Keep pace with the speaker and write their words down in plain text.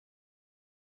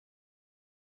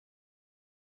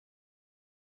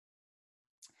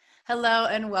Hello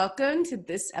and welcome to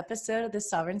this episode of the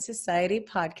Sovereign Society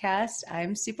podcast.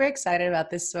 I'm super excited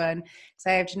about this one because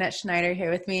I have Jeanette Schneider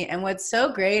here with me. And what's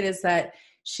so great is that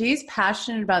she's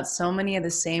passionate about so many of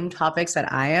the same topics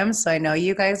that I am. So I know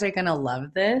you guys are going to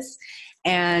love this.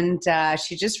 And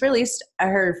she just released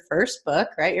her first book,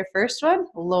 right? Your first one,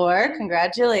 Lore.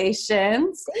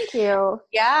 Congratulations. Thank you.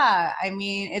 Yeah, I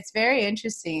mean, it's very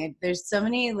interesting. There's so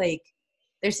many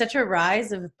there's such a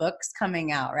rise of books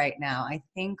coming out right now. I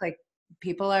think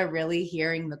people are really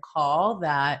hearing the call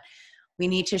that we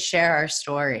need to share our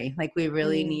story. Like we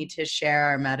really need to share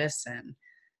our medicine.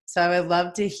 So I would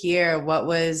love to hear what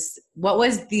was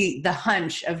the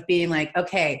hunch of being like,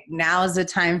 okay, now is the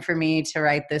time for me to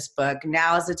write this book.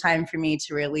 Now is the time for me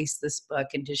to release this book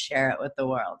and to share it with the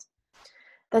world.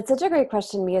 That's such a great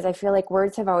question because I feel like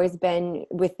words have always been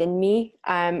within me.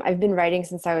 I've been writing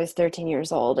since I was 13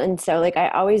 years old. And so I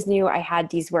always knew I had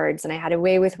these words and I had a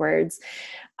way with words.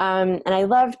 And I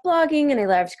loved blogging and I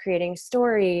loved creating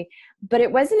story. But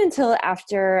it wasn't until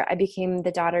after I became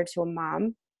the daughter to a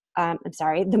mom.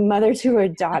 The mother to a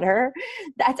daughter.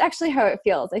 That's actually how it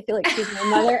feels. I feel like she's my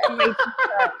mother and my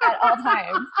teacher at all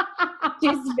times.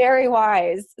 She's very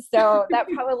wise. So that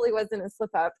probably wasn't a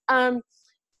slip up.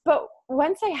 But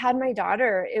once I had my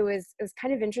daughter, it was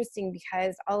kind of interesting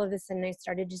because all of a sudden I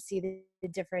started to see the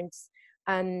difference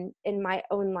in my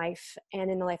own life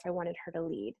and in the life I wanted her to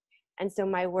lead. And so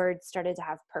my words started to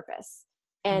have purpose.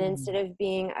 And instead of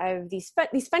being these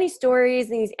funny stories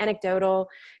and these anecdotal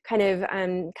kind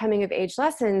of coming of age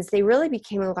lessons, they really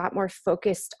became a lot more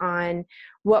focused on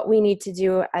what we need to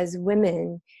do as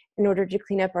women in order to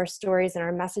clean up our stories and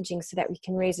our messaging so that we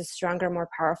can raise a stronger, more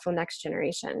powerful next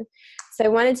generation. So I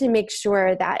wanted to make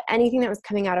sure that anything that was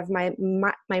coming out of my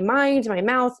mind, my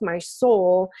mouth, my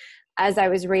soul, as I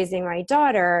was raising my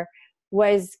daughter,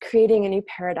 was creating a new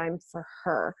paradigm for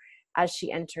her as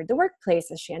she entered the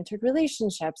workplace, as she entered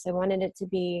relationships. I wanted it to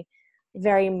be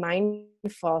very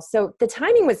mindful. So the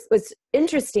timing was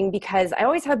interesting because I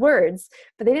always had words,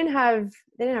 but they didn't have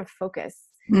focus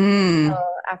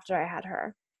after I had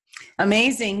her.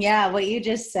 Amazing. Yeah. What you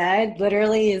just said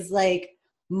literally is like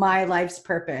my life's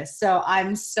purpose. So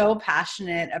I'm so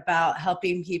passionate about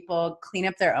helping people clean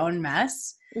up their own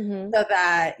mess so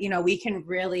that, we can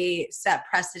really set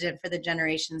precedent for the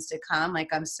generations to come. Like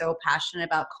I'm so passionate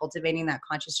about cultivating that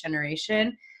conscious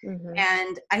generation.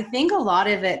 And I think a lot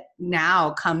of it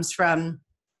now comes from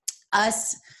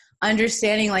us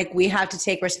understanding like we have to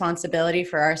take responsibility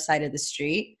for our side of the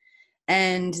street.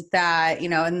 And that,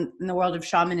 in the world of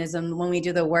shamanism, when we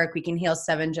do the work, we can heal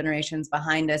 7 generations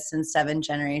behind us and 7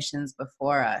 generations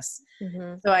before us.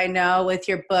 So I know with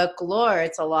your book, Lore,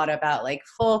 it's a lot about like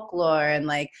folklore and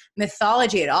like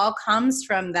mythology. It all comes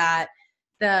from that,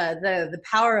 the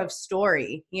power of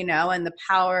story, and the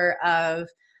power of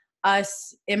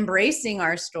us embracing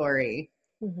our story.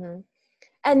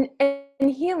 And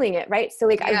healing it, right? So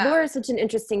Lore is such an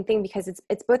interesting thing because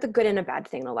it's both a good and a bad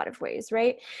thing in a lot of ways,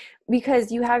 right?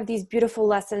 Because you have these beautiful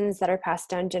lessons that are passed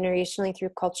down generationally through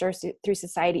culture, through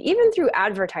society, even through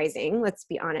advertising, let's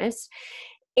be honest.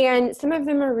 And some of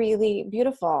them are really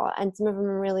beautiful and some of them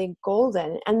are really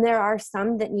golden. And there are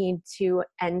some that need to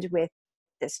end with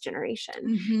this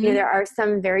generation. There are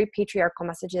some very patriarchal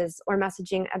messages or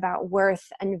messaging about worth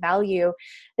and value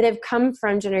that have come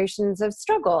from generations of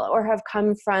struggle or have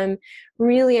come from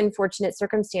really unfortunate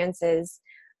circumstances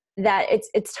that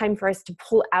it's time for us to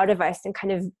pull out of us and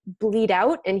kind of bleed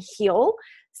out and heal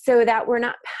so that we're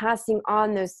not passing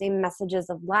on those same messages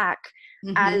of lack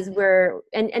as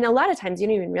and a lot of times you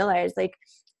don't even realize, like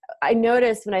I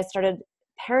noticed when I started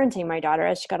parenting my daughter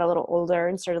as she got a little older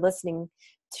and started listening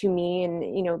to me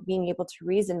and, being able to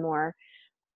reason more,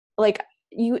 like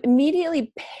you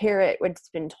immediately parrot what's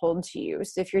been told to you.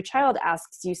 So if your child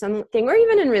asks you something, or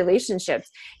even in relationships,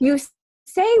 you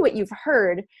say what you've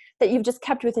heard that you've just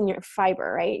kept within your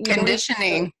fiber, right?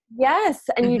 Conditioning. Yes.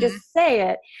 And you just say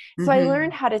it. So I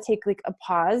learned how to take like a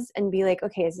pause and be like,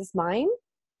 okay, is this mine?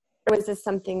 Or is this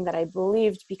something that I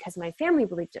believed because my family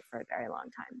believed it for a very long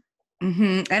time?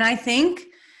 And I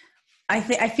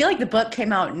feel like the book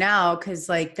came out now because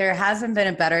like there hasn't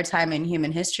been a better time in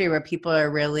human history where people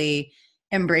are really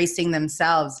embracing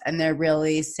themselves and they're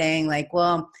really saying like,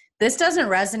 well, this doesn't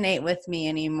resonate with me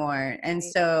anymore. And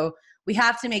so we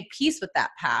have to make peace with that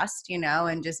past,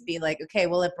 and just be like, okay,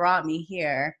 well, it brought me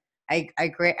here. I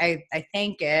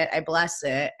thank it. I bless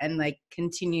it and like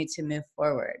continue to move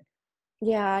forward.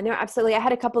 Yeah, no, absolutely. I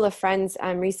had a couple of friends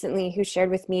recently who shared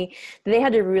with me that they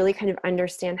had to really kind of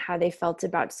understand how they felt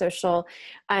about social.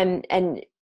 And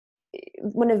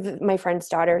one of my friend's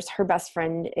daughters, her best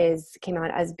friend came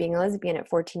out as being a lesbian at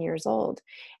 14 years old.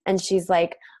 And she's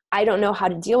like, I don't know how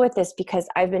to deal with this because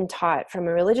I've been taught from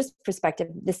a religious perspective,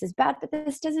 this is bad, but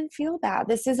this doesn't feel bad.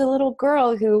 This is a little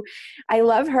girl who I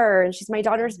love her and she's my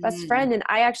daughter's best friend. And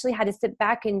I actually had to sit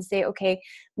back and say, okay,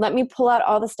 let me pull out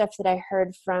all the stuff that I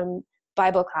heard from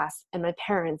Bible class and my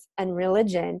parents and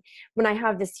religion when I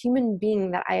have this human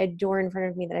being that I adore in front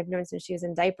of me that I've known since she was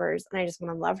in diapers, and I just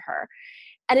want to love her.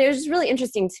 And it was just really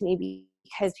interesting to me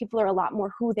because people are a lot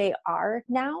more who they are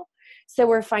now. So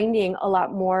we're finding a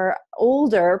lot more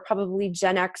older, probably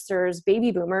Gen Xers,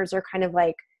 baby boomers are kind of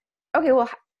like, okay, well,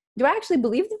 do I actually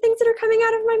believe the things that are coming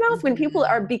out of my mouth? When people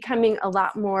are becoming a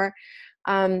lot more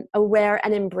aware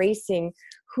and embracing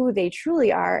who they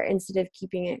truly are instead of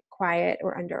keeping it quiet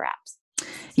or under wraps.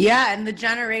 Yeah. And the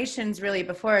generations really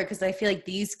before, because I feel like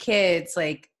these kids,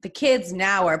 like the kids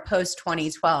now are post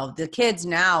 2012. The kids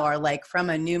now are like from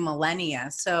a new millennia.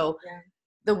 So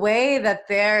the way that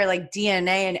their like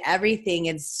DNA and everything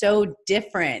is so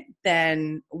different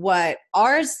than what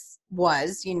ours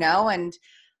was, you know, and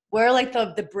we're like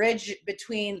the bridge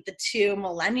between the two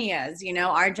millennias, you know,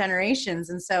 our generations.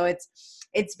 And so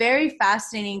it's very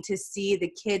fascinating to see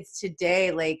the kids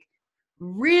today, like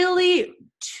really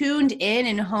tuned in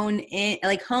and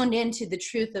honed into the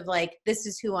truth of like, this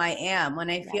is who I am. When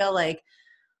I feel like,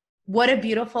 what a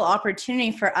beautiful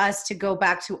opportunity for us to go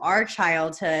back to our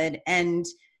childhood and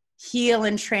heal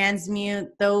and transmute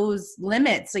those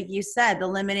limits. Like you said, the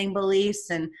limiting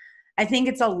beliefs. And I think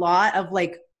it's a lot of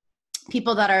like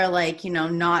people that are like, you know,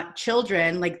 not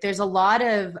children, like there's a lot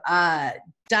of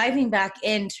diving back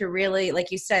into really,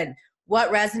 like you said,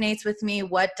 what resonates with me,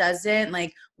 what doesn't,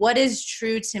 like what is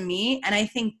true to me. And I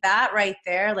think that right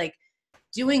there, like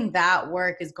doing that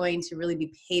work is going to really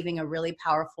be paving a really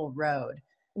powerful road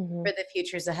for the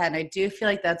futures ahead. And I do feel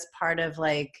like that's part of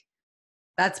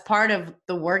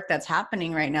the work that's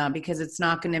happening right now, because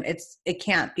it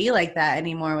can't be like that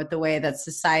anymore with the way that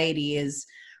society is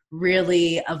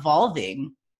really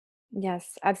evolving.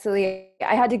 Yes, absolutely.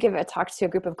 I had to give a talk to a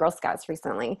group of Girl Scouts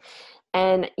recently.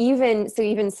 And even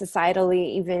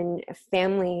societally, even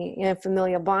family, you know,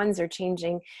 familial bonds are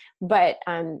changing. But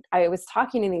I was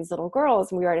talking to these little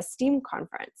girls and we were at a STEAM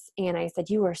conference and I said,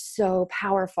 you are so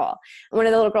powerful. And one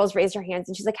of the little girls raised her hands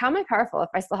and she's like, how am I powerful if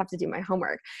I still have to do my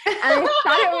homework? And I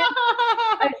thought it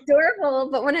was adorable.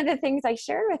 But one of the things I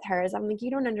shared with her is I'm like,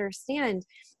 you don't understand.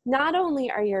 Not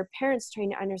only are your parents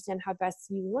trying to understand how best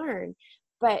you learn,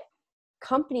 but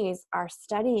companies are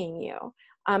studying you.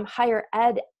 Higher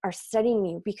ed are studying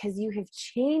you because you have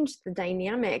changed the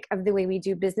dynamic of the way we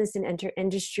do business and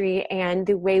industry and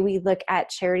the way we look at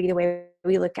charity, the way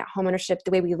we look at homeownership,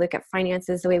 the way we look at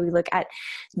finances, the way we look at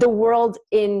the world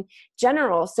in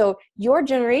general. So your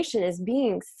generation is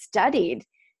being studied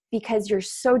because you're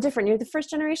so different. You're the first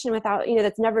generation without, you know,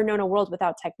 that's never known a world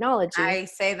without technology. I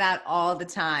say that all the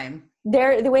time.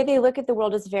 The way they look at the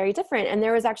world is very different. And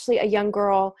there was actually a young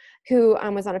girl who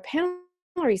was on a panel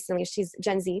recently. She's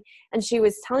Gen Z. And she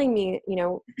was telling me, you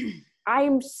know,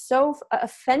 I'm so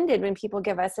offended when people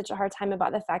give us such a hard time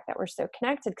about the fact that we're so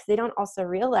connected, because they don't also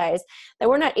realize that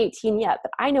we're not 18 yet,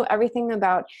 but I know everything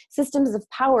about systems of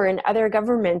power and other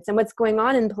governments and what's going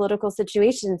on in political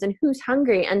situations and who's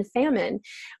hungry and famine.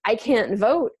 I can't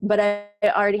vote, but I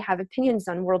already have opinions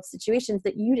on world situations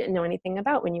that you didn't know anything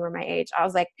about when you were my age. I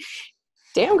was like,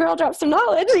 damn girl, drop some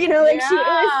knowledge, you know, like it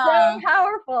was so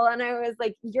powerful. And I was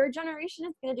like, your generation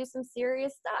is going to do some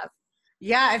serious stuff.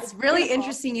 Yeah, it's really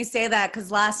interesting you say that, because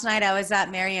last night I was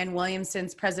at Marianne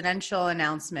Williamson's presidential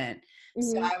announcement. Mm-hmm.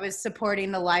 So I was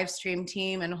supporting the live stream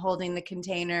team and holding the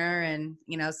container and,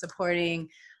 you know, supporting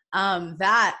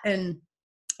that. And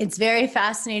it's very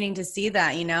fascinating to see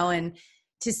that, you know, and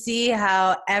to see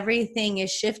how everything is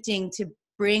shifting to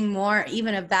bring more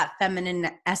even of that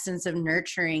feminine essence of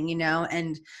nurturing, you know.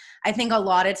 And I think a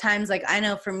lot of times, like I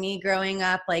know for me growing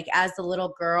up, like as a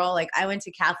little girl, like I went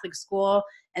to Catholic school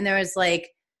and there was like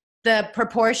the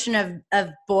proportion of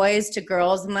boys to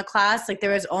girls in the class, like there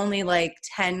was only like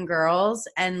 10 girls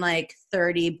and like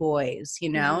 30 boys, you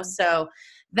know. Mm-hmm. So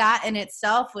that in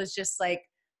itself was just like,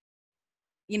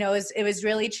 you know, it was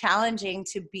really challenging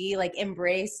to be like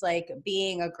embrace like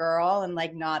being a girl and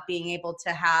like not being able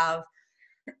to have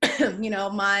you know,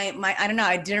 my, I don't know,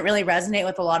 I didn't really resonate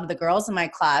with a lot of the girls in my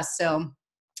class. So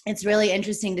it's really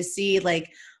interesting to see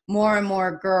like more and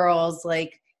more girls,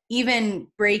 like even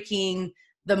breaking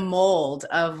the mold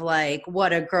of like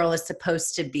what a girl is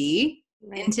supposed to be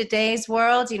in today's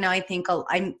world. You know, I think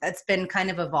that's been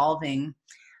kind of evolving.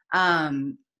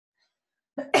 I'm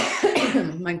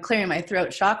clearing my throat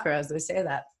chakra as I say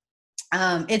that.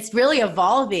 it's really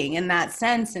evolving in that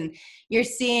sense. And you're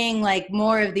seeing like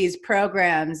more of these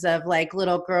programs of like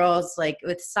little girls, like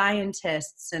with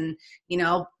scientists and, you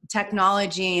know,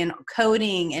 technology and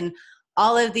coding and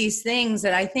all of these things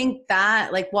that I think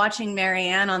that like watching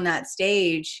Marianne on that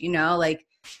stage, you know, like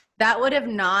that would have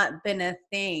not been a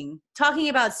thing. Talking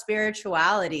about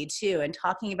spirituality too, and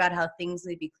talking about how things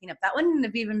need to be cleaned up, that wouldn't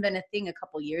have even been a thing a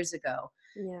couple years ago,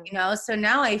 Yeah. you know? So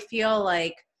now I feel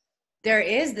like there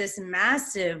is this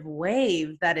massive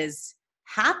wave that is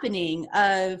happening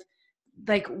of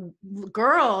like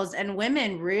girls and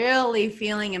women really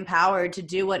feeling empowered to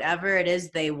do whatever it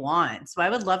is they want. So I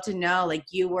would love to know, like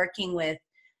you working with,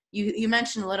 you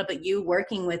mentioned a little bit, you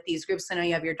working with these groups. I know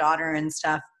you have your daughter and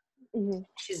stuff. Mm-hmm.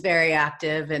 She's very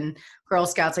active and Girl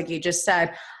Scouts, like you just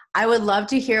said. I would love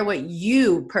to hear what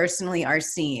you personally are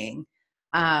seeing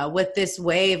with this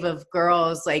wave of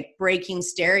girls like breaking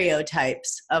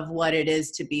stereotypes of what it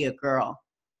is to be a girl.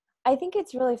 I think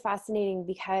it's really fascinating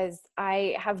because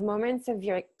I have moments of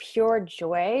like pure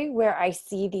joy where I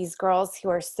see these girls who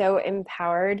are so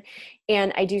empowered,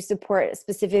 and I do support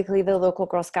specifically the local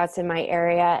Girl Scouts in my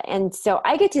area. And so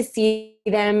I get to see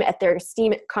them at their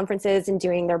STEAM conferences and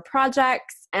doing their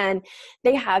projects, and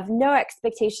they have no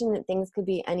expectation that things could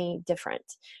be any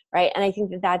different, right? And I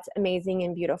think that that's amazing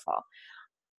and beautiful.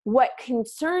 What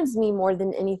concerns me more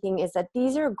than anything is that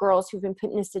these are girls who've been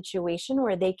put in a situation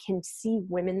where they can see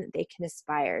women that they can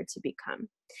aspire to become.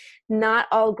 Not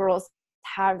all girls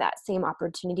have that same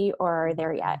opportunity or are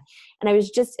there yet. And I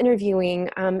was just interviewing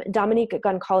Dominique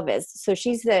Goncalves. So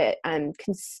she's the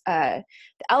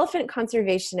elephant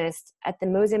conservationist at the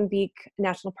Mozambique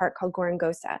National Park called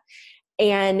Gorongosa.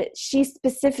 And she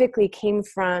specifically came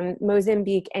from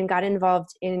Mozambique and got involved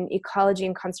in ecology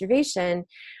and conservation.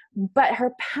 But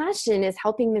her passion is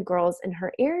helping the girls in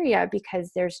her area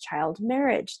because there's child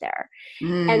marriage there.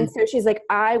 And so she's like,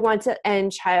 I want to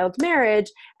end child marriage.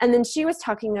 And then she was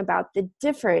talking about the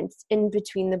difference in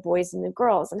between the boys and the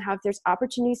girls and how if there's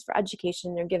opportunities for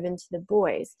education, they're given to the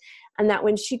boys. And that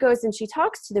when she goes and she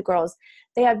talks to the girls,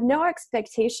 they have no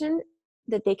expectation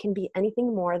that they can be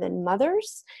anything more than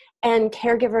mothers and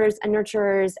caregivers and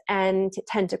nurturers and to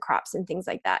tend to crops and things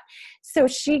like that. So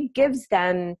she gives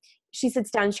them, she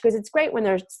sits down and she goes, it's great when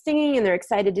they're singing and they're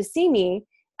excited to see me.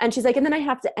 And she's like, and then I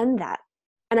have to end that.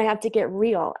 And I have to get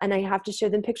real. And I have to show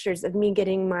them pictures of me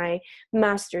getting my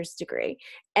master's degree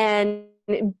and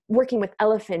working with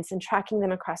elephants and tracking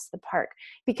them across the park,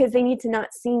 because they need to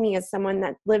not see me as someone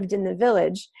that lived in the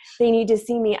village. They need to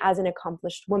see me as an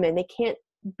accomplished woman. They can't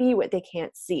be what they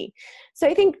can't see. So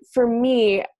I think for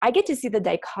me, I get to see the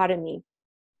dichotomy.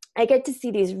 I get to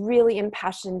see these really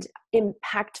impassioned,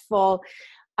 impactful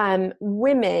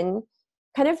women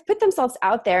kind of put themselves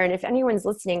out there. And if anyone's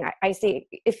listening, I say,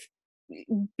 if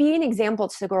be an example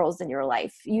to the girls in your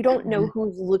life. You don't know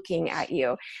who's looking at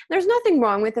you. There's nothing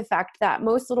wrong with the fact that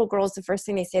most little girls, the first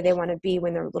thing they say they want to be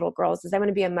when they're little girls is I want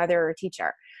to be a mother or a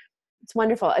teacher. It's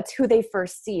wonderful. It's who they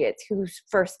first see. It's who's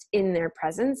first in their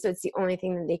presence. So it's the only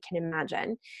thing that they can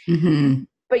imagine. Mm-hmm.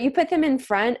 But you put them in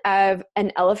front of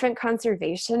an elephant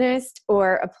conservationist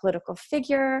or a political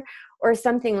figure or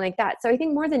something like that. So I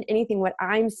think more than anything, what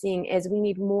I'm seeing is we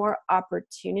need more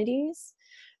opportunities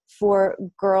for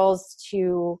girls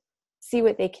to see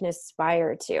what they can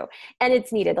aspire to. And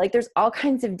it's needed. Like there's all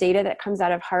kinds of data that comes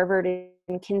out of Harvard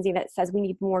and Kinsey that says we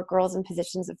need more girls in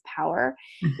positions of power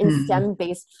in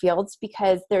STEM-based fields,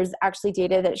 because there's actually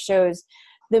data that shows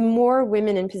the more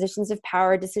women in positions of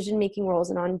power, decision-making roles,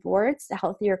 and on boards, the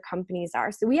healthier companies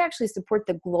are. So we actually support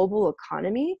the global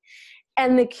economy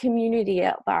and the community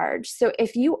at large. So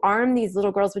if you arm these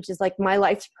little girls, which is like my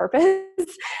life's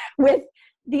purpose, with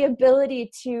the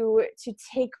ability to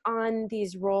take on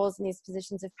these roles and these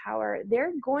positions of power,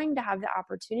 they're going to have the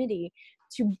opportunity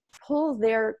to pull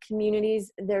their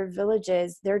communities, their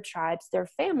villages, their tribes, their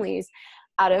families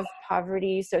out of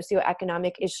poverty,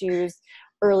 socioeconomic issues,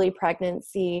 early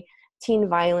pregnancy, teen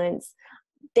violence.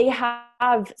 They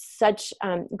have such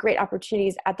great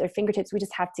opportunities at their fingertips. We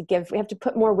just have to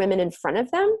put more women in front of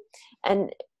them.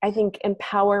 And I think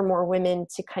empower more women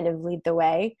to kind of lead the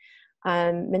way.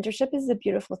 Mentorship is a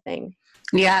beautiful thing.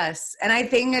 Yes. And I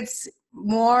think it's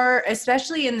more,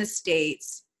 especially in the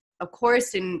States, of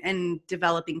course, in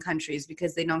developing countries,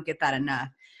 because they don't get that enough.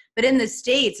 But in the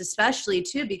States, especially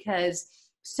too, because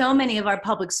so many of our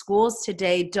public schools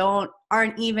today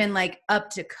aren't even like up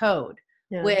to code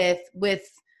with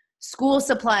school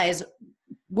supplies,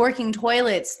 working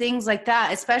toilets, things like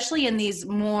that, especially in these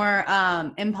more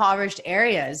impoverished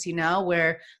areas, you know,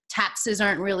 where taxes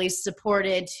aren't really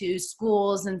supported to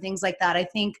schools and things like that. I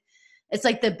think it's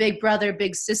like the big brother,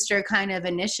 big sister kind of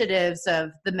initiatives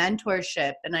of the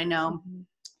mentorship. And I know,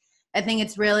 I think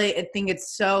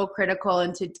it's so critical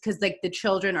because like the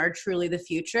children are truly the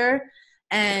future.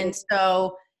 And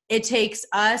so it takes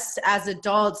us as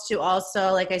adults to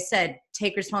also, like I said,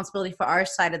 take responsibility for our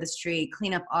side of the street,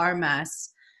 clean up our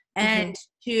mess. And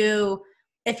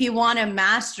if you want to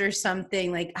master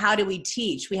something, like how do we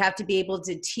teach? We have to be able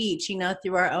to teach,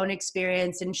 through our own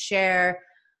experience and share.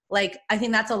 Like, I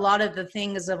think that's a lot of the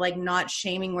things of like not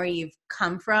shaming where you've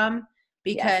come from,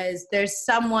 because there's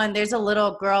a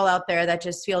little girl out there that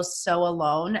just feels so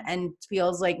alone and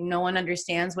feels like no one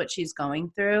understands what she's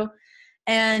going through.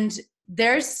 And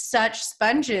there's such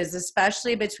sponges,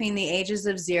 especially between the ages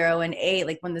of 0 and 8,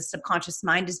 like when the subconscious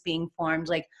mind is being formed,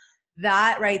 like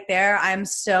that right there, I'm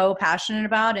so passionate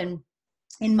about. And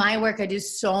in my work, I do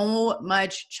so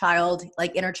much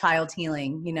inner child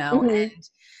healing, and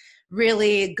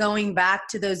really going back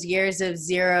to those years of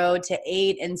 0 to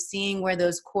 8 and seeing where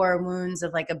those core wounds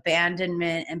of like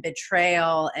abandonment and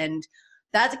betrayal, and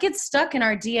that gets stuck in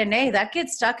our DNA, that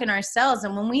gets stuck in our cells.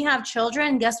 And when we have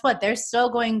children, guess what? They're still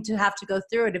going to have to go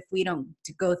through it if we don't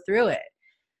go through it.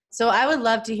 So I would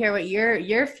love to hear what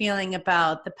you're feeling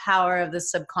about the power of the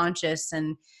subconscious.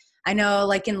 And I know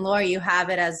like in lore, you have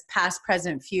it as past,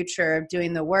 present, future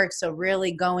doing the work. So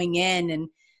really going in and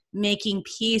making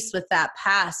peace with that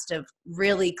past of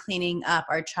really cleaning up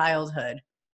our childhood.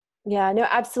 Yeah, no,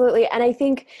 absolutely. And I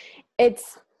think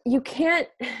you can't,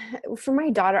 for my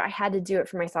daughter, I had to do it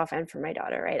for myself and for my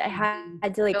daughter, right? I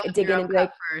had to like dig in and be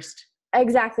like, first.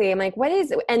 Exactly. I'm like, what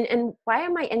is, and why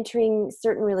am I entering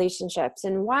certain relationships,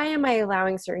 and why am I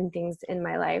allowing certain things in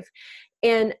my life?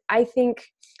 And I think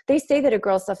they say that a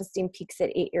girl's self-esteem peaks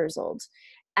at 8 years old.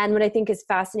 And what I think is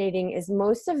fascinating is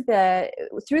through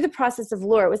the process of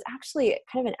lore, it was actually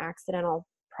kind of an accidental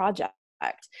project.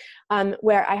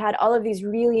 Where I had all of these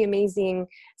really amazing,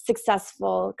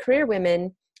 successful career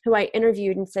women who I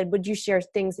interviewed and said, would you share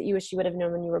things that you wish you would have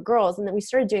known when you were girls? And then we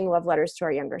started doing love letters to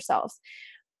our younger selves.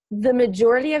 The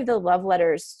majority of the love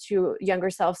letters to younger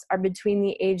selves are between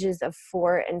the ages of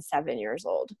 4 and 7 years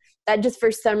old. That just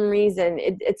for some reason,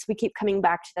 we keep coming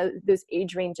back to those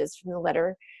age ranges from the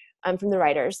letter, from the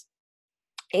writers.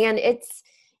 And it's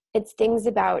things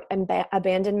about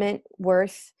abandonment,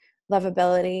 worth,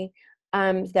 lovability.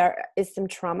 There is some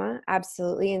trauma,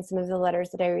 absolutely, in some of the letters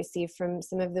that I received from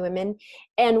some of the women.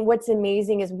 And what's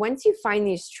amazing is once you find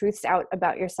these truths out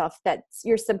about yourself, that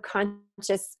your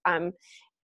subconscious,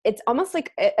 it's almost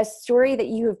like a story that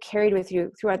you have carried with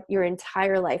you throughout your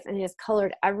entire life, and it has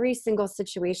colored every single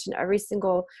situation, every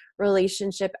single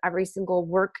relationship, every single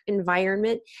work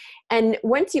environment. And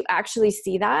once you actually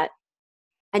see that,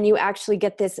 and you actually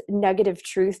get this nugget of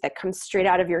truth that comes straight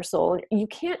out of your soul, you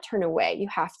can't turn away. You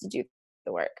have to do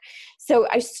the work. So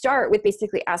I start with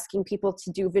basically asking people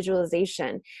to do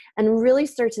visualization and really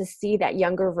start to see that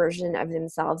younger version of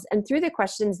themselves. And through the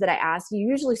questions that I ask, you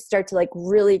usually start to like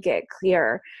really get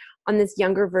clear on this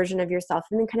younger version of yourself,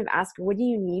 and then kind of ask, what do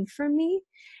you need from me?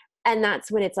 And that's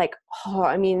when it's like,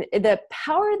 the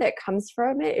power that comes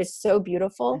from it is so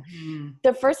beautiful. Mm-hmm.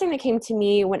 The first thing that came to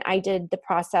me when I did the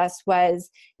process was,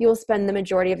 you'll spend the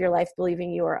majority of your life believing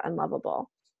you are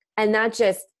unlovable. And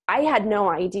I had no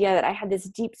idea that I had this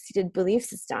deep-seated belief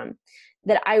system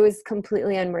that I was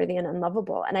completely unworthy and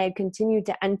unlovable. And I had continued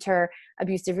to enter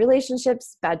abusive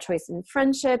relationships, bad choice in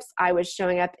friendships. I was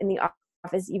showing up in the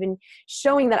office, even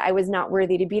showing that I was not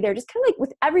worthy to be there, just kind of like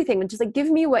with everything, just like, give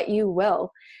me what you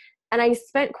will. And I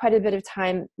spent quite a bit of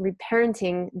time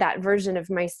reparenting that version of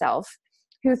myself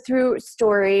who, through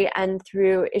story and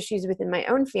through issues within my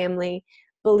own family,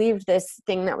 believed this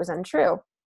thing that was untrue.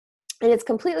 And it's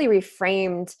completely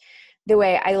reframed the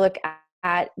way I look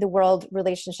at the world,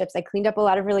 relationships. I cleaned up a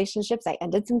lot of relationships. I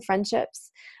ended some friendships.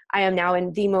 I am now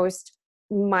in the most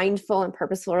mindful and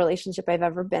purposeful relationship I've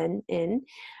ever been in.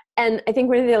 And I think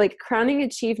one of the crowning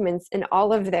achievements in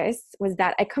all of this was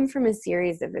that I come from a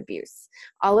series of abuse.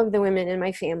 All of the women in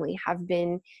my family have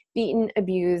been beaten,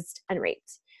 abused, and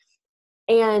raped.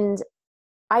 And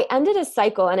I ended a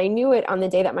cycle, and I knew it on the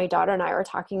day that my daughter and I were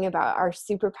talking about our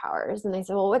superpowers. And I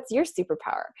said, well, what's your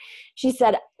superpower? She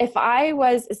said, if I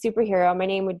was a superhero, my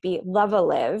name would be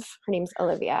Love-A-Liv. Her name's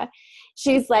Olivia.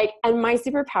 She's like, and my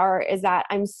superpower is that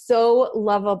I'm so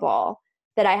lovable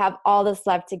that I have all this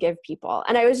love to give people.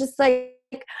 And I was just like,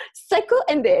 cycle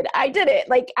ended. I did it.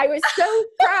 I was so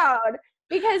proud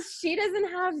because she doesn't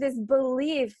have this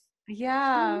belief.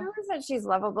 Yeah. She knows that she's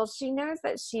lovable. She knows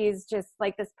that she's just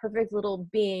like this perfect little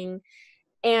being.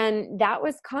 And that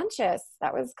was conscious.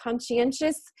 That was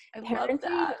conscientious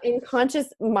parenting and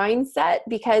conscious mindset,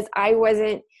 because I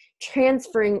wasn't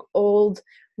transferring old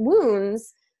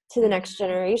wounds to the next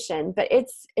generation. But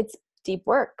it's deep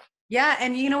work. Yeah.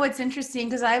 And you know, what's interesting,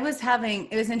 because it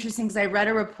was interesting because I read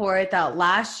a report that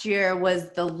last year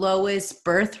was the lowest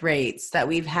birth rates that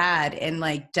we've had in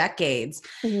like decades.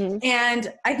 Mm-hmm.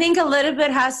 And I think a little bit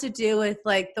has to do with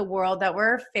like the world that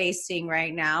we're facing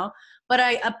right now. But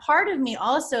a part of me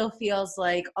also feels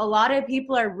like a lot of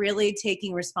people are really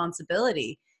taking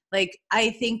responsibility. Like,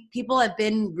 I think people have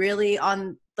been really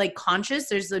on like conscious.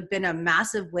 There's been a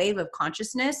massive wave of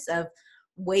consciousness of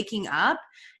waking up.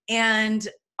 And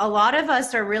a lot of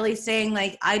us are really saying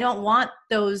like, I don't want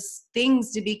those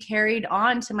things to be carried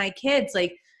on to my kids.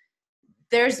 Like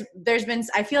there's been,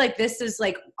 I feel like this is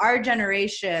like our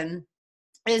generation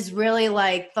is really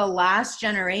like the last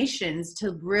generations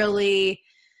to really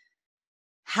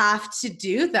have to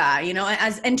do that, you know,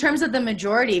 as in terms of the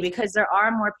majority, because there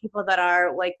are more people that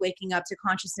are like waking up to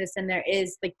consciousness, and there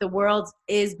is like the world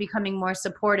is becoming more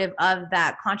supportive of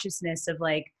that consciousness of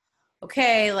like,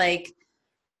 okay, like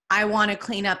I want to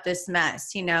clean up this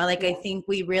mess, you know, like I think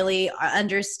we really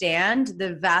understand,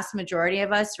 the vast majority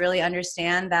of us really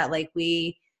understand that like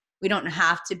we don't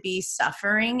have to be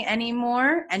suffering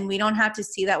anymore, and we don't have to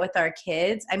see that with our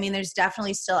kids. I mean, there's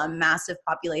definitely still a massive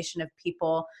population of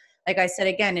people, like I said,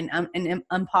 again, in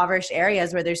impoverished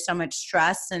areas where there's so much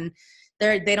stress, and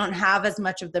they don't have as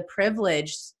much of the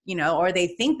privilege, you know, or they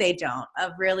think they don't,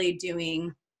 of really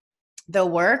doing the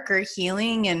work or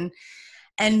healing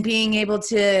and being able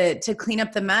to clean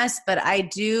up the mess. But I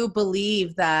do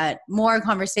believe that more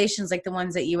conversations like the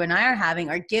ones that you and I are having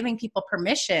are giving people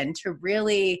permission to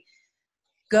really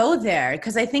go there.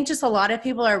 Because I think just a lot of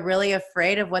people are really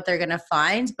afraid of what they're going to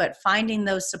find, but finding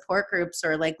those support groups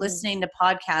or like listening to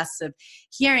podcasts of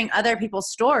hearing other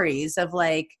people's stories of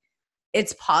like,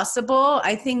 it's possible.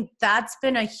 I think that's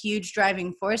been a huge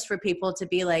driving force for people to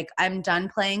be like, I'm done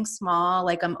playing small.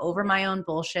 Like I'm over my own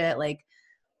bullshit. Like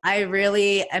I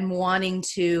really am wanting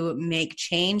to make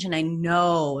change, and I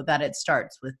know that it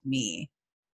starts with me.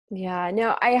 Yeah,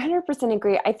 no, I 100%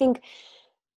 agree. I think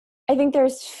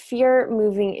there's fear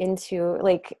moving into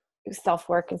like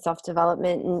self-work and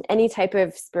self-development and any type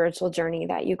of spiritual journey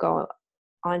that you go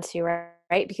onto,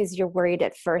 right? Because you're worried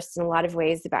at first in a lot of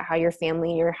ways about how your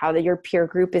family or how your peer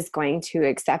group is going to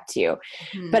accept you.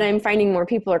 Mm-hmm. But I'm finding more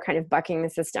people are kind of bucking the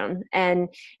system and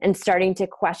starting to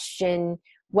question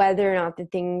whether or not the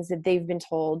things that they've been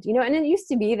told, you know, and it used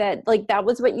to be that like, that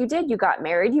was what you did. You got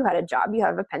married, you had a job, you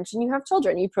have a pension, you have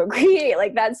children, you procreate.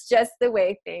 Like that's just the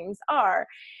way things are.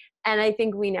 And I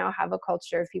think we now have a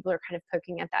culture of people are kind of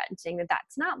poking at that and saying that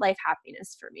that's not life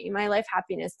happiness for me. My life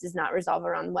happiness does not resolve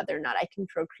around whether or not I can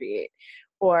procreate,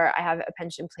 or I have a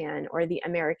pension plan, or the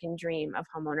American dream of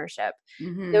homeownership.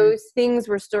 Mm-hmm. Those things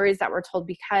were stories that were told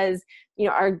because, you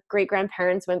know, our great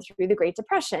grandparents went through the Great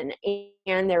Depression,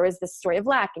 and there was this story of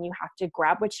lack, and you have to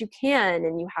grab what you can,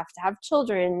 and you have to have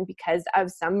children because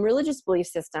of some religious belief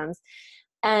systems.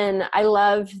 And I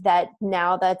love that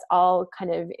now that's all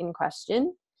kind of in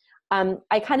question.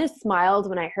 I kind of smiled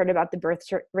when I heard about the birth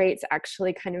rates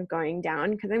actually kind of going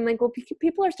down, because I'm like, well,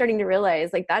 people are starting to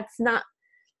realize like that's not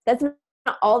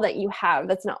all that you have.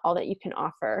 That's not all that you can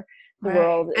offer the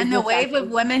world. And the wave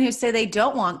of women who say they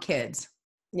don't want kids.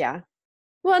 Yeah.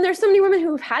 Well, and there's so many women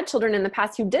who've had children in the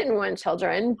past who didn't want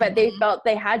children, but they felt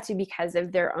they had to because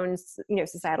of their own, you know,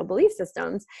 societal belief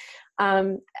systems.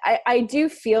 I do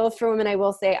feel for women. I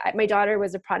will say my daughter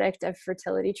was a product of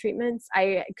fertility treatments.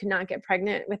 I could not get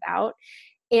pregnant without.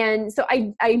 And so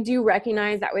I do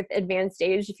recognize that with advanced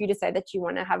age, if you decide that you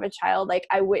want to have a child, like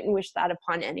I wouldn't wish that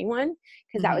upon anyone,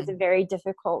 because that was a very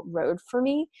difficult road for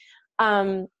me.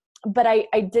 But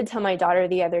I did tell my daughter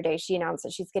the other day, she announced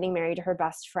that she's getting married to her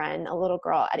best friend, a little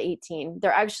girl at 18.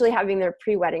 They're actually having their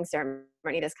pre-wedding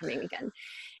ceremony this coming weekend.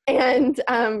 And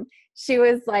she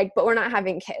was like, but we're not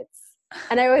having kids.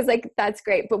 And I was like, that's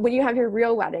great. But when you have your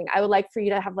real wedding, I would like for you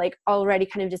to have like already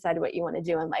kind of decided what you want to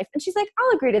do in life. And she's like,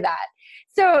 I'll agree to that.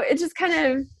 So it's just kind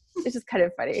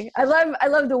of funny. I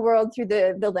love the world through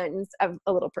the lens of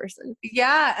a little person.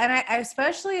 Yeah. And I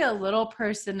especially a little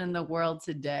person in the world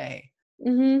today.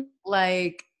 Mm-hmm.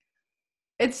 Like,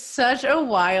 it's such a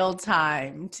wild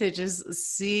time to just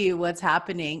see what's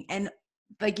happening. And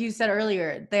like you said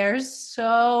earlier, they're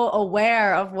so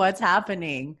aware of what's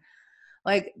happening.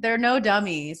 Like, they're no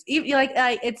dummies. Like,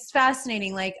 it's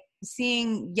fascinating, like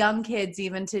seeing young kids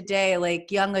even today,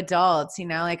 like young adults, you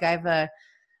know, like I have a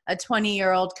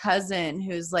 20-year-old cousin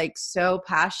who's like so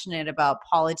passionate about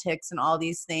politics and all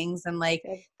these things. And like,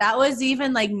 that was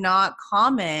even like not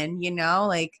common, you know,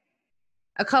 like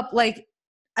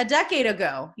a decade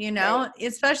ago, you know,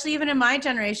 especially even in my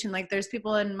generation. Like there's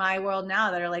people in my world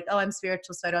now that are like, oh, I'm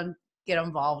spiritual, so I don't get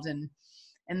involved in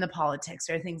in the politics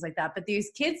or things like that. But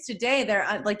these kids today,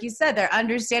 they're, like you said, they're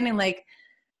understanding like,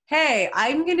 hey,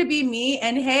 I'm going to be me.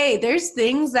 And hey, there's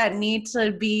things that need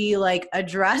to be like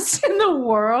addressed in the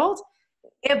world.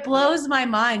 It blows my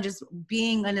mind just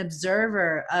being an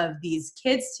observer of these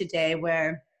kids today,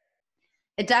 where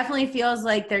it definitely feels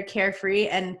like they're carefree.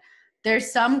 And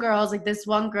there's some girls, like this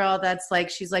one girl that's like,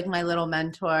 she's like my little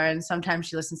mentor. And sometimes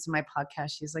she listens to my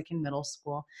podcast. She's like in middle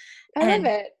school. I love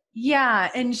it. Yeah.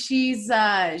 And she's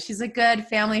a good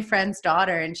family friend's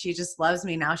daughter, and she just loves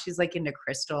me. Now she's like into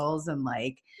crystals and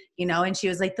like, you know, and she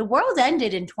was like, the world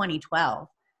ended in 2012.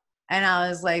 And I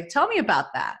was like, tell me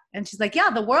about that. And she's like, yeah,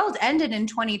 the world ended in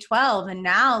 2012. And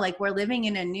now like we're living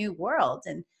in a new world,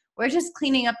 and we're just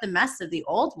cleaning up the mess of the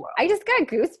old world. I just got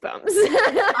goosebumps.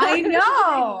 I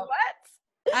know.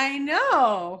 What? I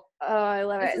know. Oh, I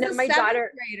love it. No, my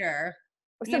daughter, grader.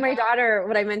 so my daughter,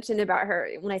 what I mentioned about her,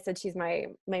 when I said she's my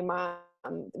mom,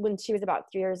 when she was about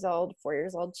 4 years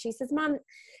old, she says, Mom,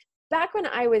 back when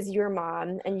I was your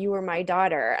mom and you were my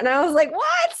daughter. And I was like,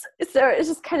 what? So it's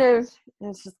just kind of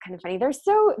funny. They're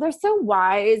so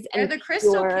wise. They're and the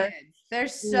crystal pure.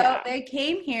 kids. They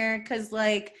came here because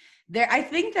like I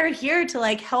think they're here to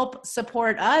like help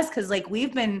support us. Cause like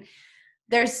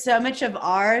there's so much of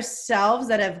ourselves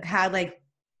that have had like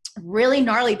really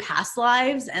gnarly past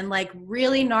lives and like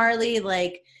really gnarly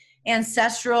like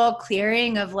ancestral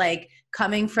clearing of like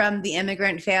coming from the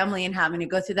immigrant family and having to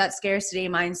go through that scarcity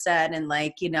mindset and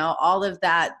like, you know, all of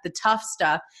that, the tough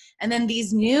stuff. And then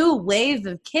these new wave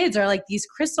of kids are like these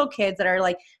crystal kids that are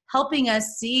like helping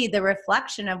us see the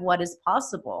reflection of what is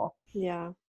possible.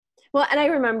 Yeah. Well, and I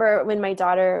remember when my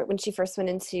daughter, when she first went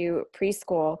into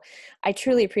preschool, I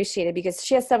truly appreciated, because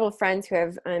she has several friends who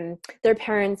have, their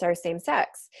parents are same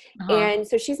sex. Uh-huh. And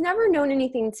so she's never known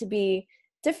anything to be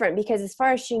different, because as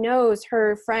far as she knows,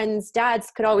 her friends'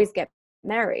 dads could always get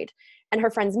married and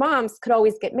her friends' moms could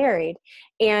always get married.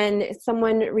 And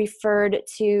someone referred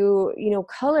to, you know,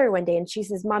 color one day, and she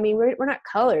says, Mommy, we're not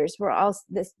colors. We're all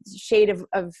this shade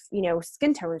of, you know,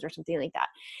 skin tones or something like that.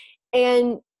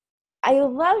 And I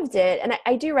loved it. And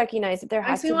I do recognize that there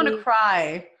has to be. Makes me want to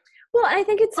cry. Well, I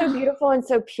think it's so beautiful and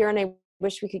so pure. And I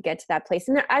wish we could get to that place.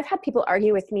 And I've had people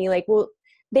argue with me like, well,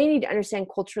 they need to understand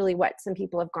culturally what some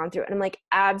people have gone through. And I'm like,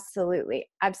 absolutely,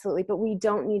 absolutely. But we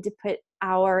don't need to put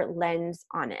our lens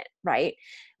on it, right?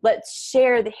 Let's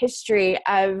share the history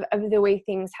of the way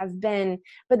things have been,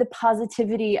 but the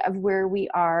positivity of where we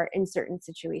are in certain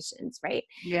situations, right?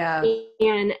 Yeah.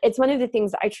 And it's one of the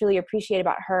things that I truly appreciate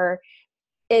about her,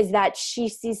 is that she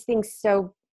sees things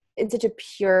so in such a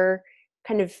pure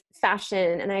kind of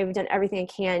fashion. And I've done everything I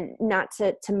can not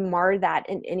to mar that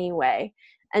in any way.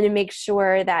 And to make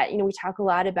sure that, you know, we talk a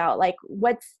lot about like,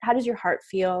 how does your heart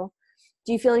feel?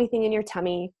 Do you feel anything in your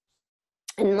tummy?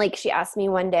 And like, she asked me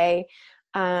one day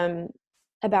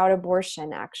about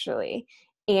abortion, actually.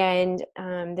 And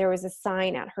there was a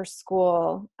sign at her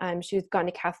school. She was gone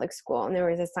to Catholic school, and there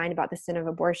was a sign about the sin of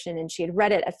abortion, and she had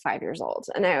read it at 5 years old.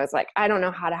 And I was like, I don't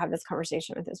know how to have this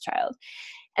conversation with this child.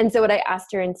 And so what I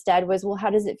asked her instead was, well, how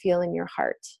does it feel in your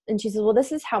heart? And she said, well,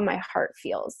 this is how my heart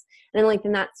feels. And I'm like,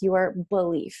 then that's your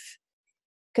belief.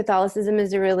 Catholicism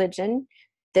is a religion.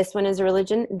 This one is a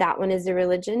religion. That one is a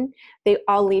religion. They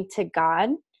all lead to God,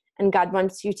 and God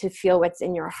wants you to feel what's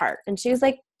in your heart. And she was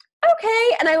like,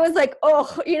 okay. And I was like,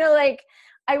 oh, you know, like,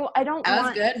 I don't That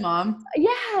was good, Mom.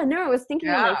 Yeah, no, I was thinking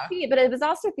on my feet, but I was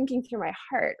also thinking through my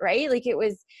heart, right? Like, it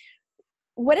was,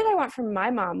 what did I want from my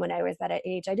mom when I was that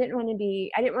age? I didn't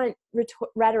want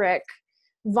rhetoric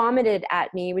vomited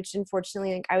at me, which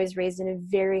unfortunately, like, I was raised in a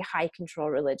very high control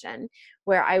religion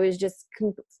where I was just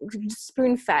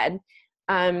spoon fed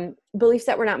beliefs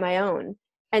that were not my own.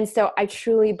 And so I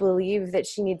truly believe that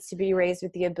she needs to be raised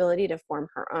with the ability to form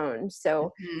her own.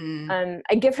 So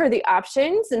I give her the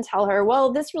options and tell her,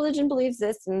 well, this religion believes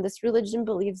this and this religion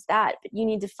believes that, but you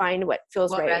need to find what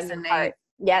feels right in your heart.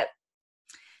 Yep.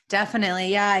 Definitely.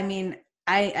 Yeah. I mean,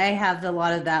 I have a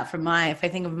lot of that from if I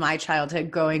think of my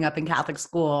childhood growing up in Catholic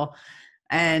school,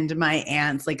 and my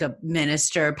aunt's like a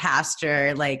minister,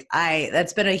 pastor, like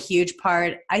that's been a huge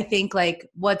part. I think like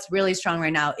what's really strong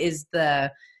right now is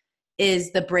the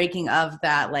breaking of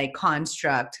that like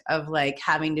construct of like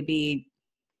having to be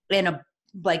in a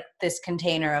like this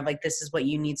container of like, this is what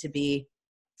you need to be.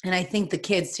 And I think the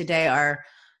kids today are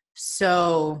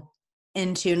so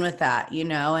in tune with that, you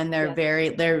know, and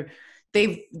they're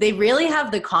they really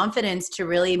have the confidence to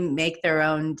really make their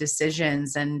own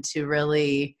decisions and to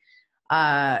really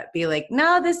be like,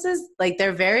 no, this is like,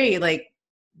 they're very like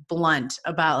blunt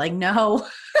about like, no,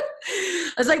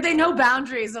 it's like they know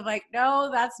boundaries of like, no,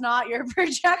 that's not your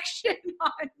projection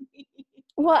on me.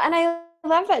 Well, and I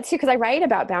love that too, because I write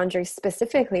about boundaries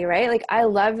specifically, right? Like, I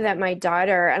love that my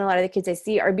daughter and a lot of the kids I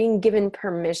see are being given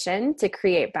permission to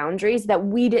create boundaries that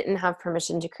we didn't have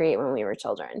permission to create when we were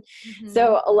children. Mm-hmm.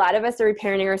 So a lot of us are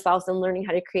reparenting ourselves and learning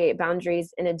how to create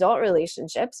boundaries in adult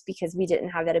relationships because we didn't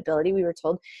have that ability. We were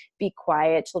told, be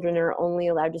quiet. Children are only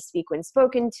allowed to speak when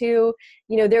spoken to.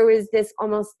 You know, there was this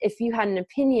almost, if you had an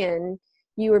opinion,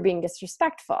 you were being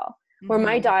disrespectful. Where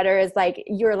my Mm-hmm. daughter is like,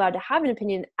 you're allowed to have an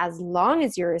opinion as long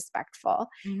as you're respectful.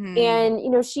 Mm-hmm. And, you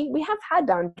know, we have had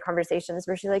bound conversations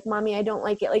where she's like, Mommy, I don't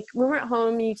like it. Like, when we're at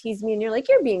home and you tease me and you're like,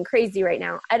 you're being crazy right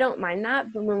now. I don't mind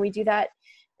that. But when we do that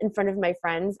in front of my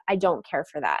friends, I don't care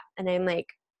for that. And I'm like,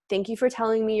 thank you for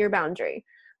telling me your boundary.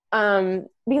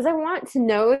 Because I want to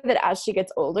know that as she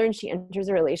gets older and she enters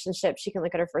a relationship, she can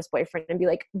look at her first boyfriend and be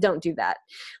like, don't do that.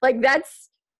 Like, that's,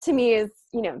 to me, is,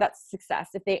 you know, that's success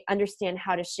if they understand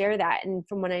how to share that. And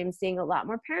from what I'm seeing, a lot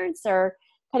more parents are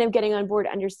kind of getting on board,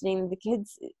 understanding the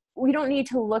kids. We don't need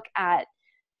to look at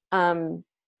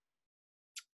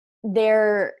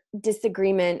their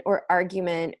disagreement or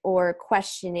argument or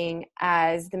questioning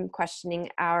as them questioning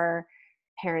our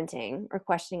parenting or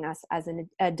questioning us as an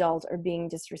adult or being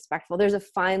disrespectful. There's a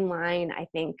fine line, I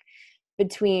think,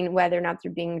 between whether or not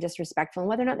they're being disrespectful and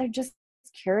whether or not they're just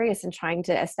curious and trying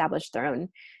to establish their own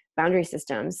boundary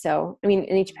systems. So, I mean,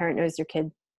 and each parent knows your kid,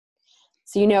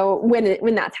 so you know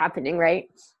when that's happening, right?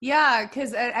 Yeah,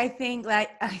 because I think like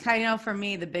I know for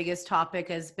me the biggest topic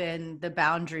has been the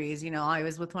boundaries. You know, I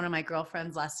was with one of my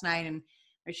girlfriends last night, and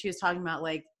she was talking about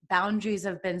like boundaries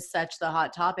have been such the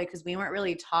hot topic because we weren't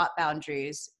really taught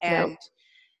boundaries, No.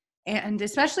 and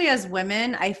especially as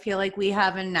women, I feel like we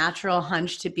have a natural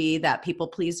hunch to be that people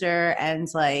pleaser and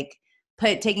like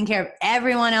taking care of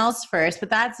everyone else first. But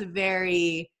that's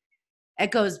it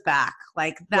goes back.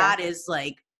 Like Yeah. that is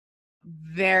like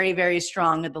very, very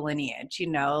strong of the lineage, you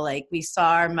know, like we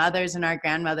saw our mothers and our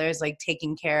grandmothers like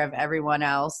taking care of everyone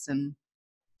else. And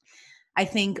I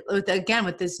think again,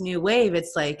 with this new wave,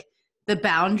 it's like the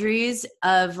boundaries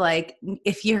of like,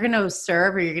 if you're going to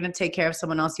serve or you're going to take care of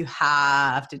someone else, you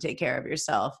have to take care of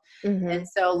yourself. And Mm-hmm.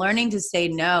 so learning to say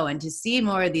no and to see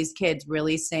more of these kids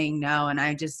really saying no. And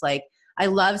I just like, I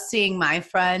love seeing my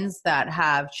friends that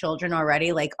have children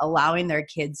already, like allowing their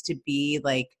kids to be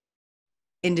like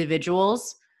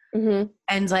individuals Mm-hmm.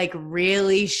 and like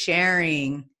really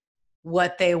sharing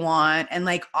what they want and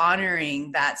like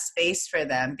honoring that space for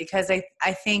them. Because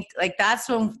I think like that's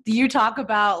when you talk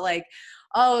about like,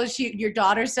 oh, your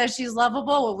daughter says she's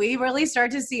lovable. When we really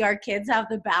start to see our kids have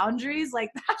the boundaries, like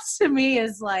that to me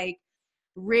is like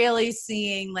really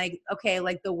seeing like, okay,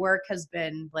 like the work has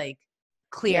been like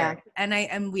Yeah. cleared. And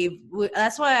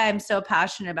that's why I'm so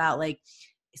passionate about like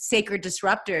sacred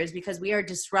disruptors, because we are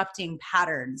disrupting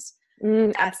patterns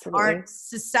that Absolutely. aren't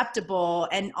susceptible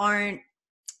and aren't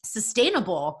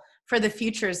sustainable for the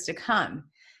futures to come.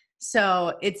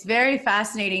 So it's very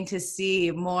fascinating to see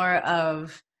more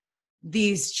of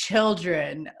these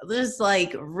children just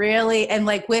like really, and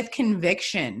like with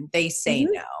conviction, they say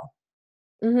Mm-hmm.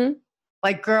 no. Mm-hmm.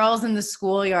 Like girls in the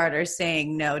schoolyard are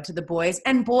saying no to the boys,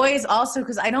 and boys also,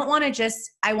 because I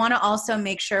want to also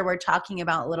make sure we're talking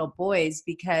about little boys,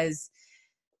 because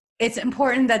it's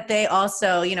important that they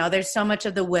also, you know, there's so much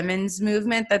of the women's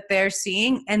movement that they're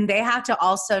seeing, and they have to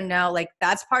also know like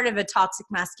that's part of a toxic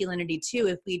masculinity too.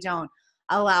 If we don't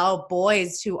allow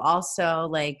boys to also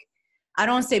like, I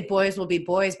don't want to say boys will be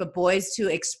boys, but boys to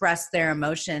express their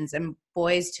emotions and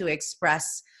boys to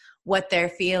express what they're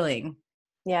feeling.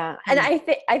 Yeah. And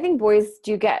And I think boys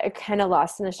do get kind of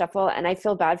lost in the shuffle. And I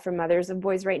feel bad for mothers of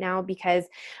boys right now, because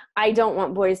I don't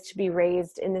want boys to be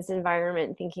raised in this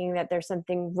environment thinking that there's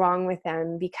something wrong with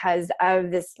them because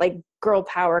of this like girl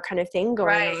power kind of thing going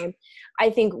right. on. I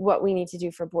think what we need to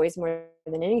do for boys more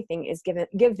than anything is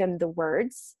give them the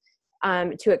words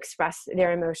to express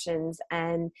their emotions.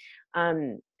 And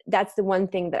that's the one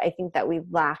thing that I think that we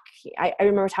lack. I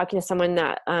remember talking to someone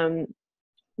that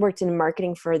worked in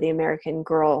marketing for the American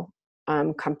Girl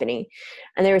company.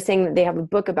 And they were saying that they have a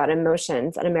book about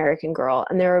emotions, an American Girl.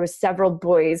 And there were several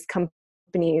boys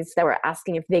companies that were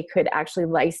asking if they could actually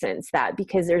license that,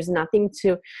 because there's nothing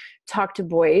to talk to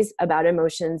boys about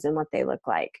emotions and what they look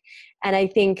like. And I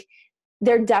think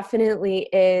there definitely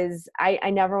is. I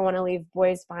never want to leave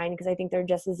boys behind, because I think they're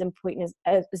just as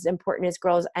important as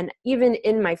girls. And even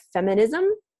in my feminism,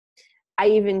 I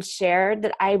even shared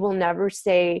that I will never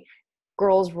say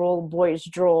girls rule, boys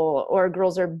drool, or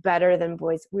girls are better than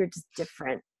boys. We're just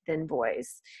different than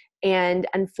boys. And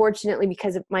unfortunately,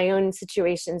 because of my own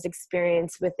situations,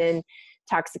 experience within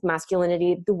toxic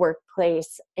masculinity, the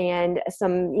workplace, and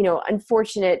some, you know,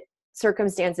 unfortunate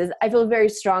circumstances, I feel very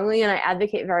strongly and I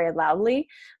advocate very loudly,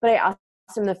 but I also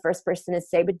am the first person to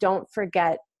say, but don't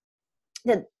forget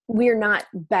that we're not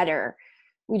better.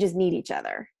 We just need each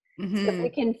other. So if we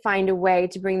can find a way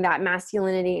to bring that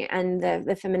masculinity and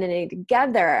the femininity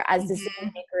together as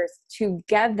decision makers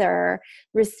together,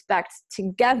 respect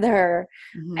together,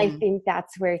 I think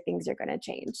that's where things are going to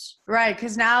change. Right.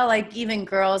 Because now, like, even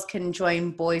girls can join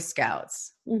Boy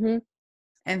Scouts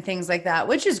and things like that,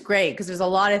 which is great because there's a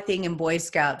lot of thing in Boy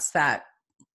Scouts that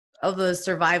of those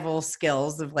survival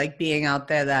skills of like being out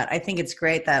there that I think it's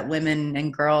great that women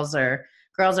and girls are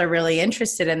really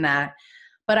interested in that.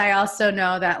 But I also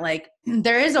know that like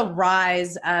there is a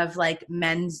rise of like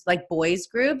men's like boys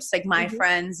groups, like my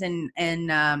friends in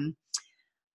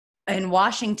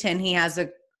Washington, he has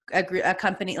a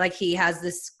company, like he has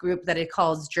this group that it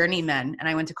calls Journeymen. And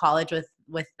I went to college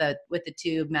with the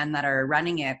two men that are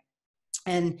running it.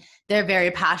 And they're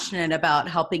very passionate about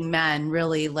helping men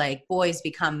really like boys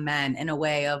become men in a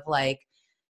way of like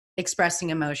expressing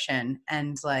emotion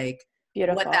and like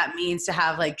Beautiful. What that means to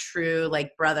have like true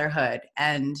like brotherhood.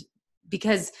 And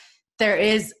because there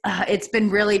is, it's been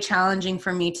really challenging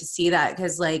for me to see that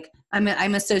because like I'm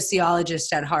a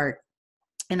sociologist at heart,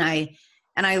 and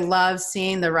I love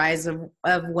seeing the rise of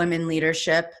women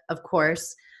leadership, of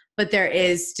course, but there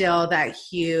is still that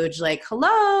huge like,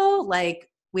 hello, like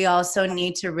we also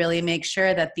need to really make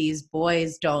sure that these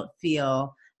boys don't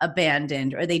feel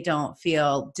abandoned or they don't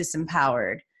feel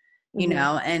disempowered, you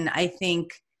know? And I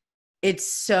think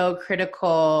it's so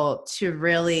critical to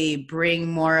really bring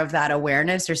more of that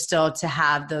awareness or still to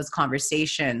have those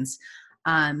conversations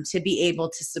to be able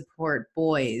to support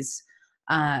boys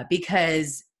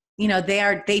because, you know,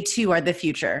 they too are the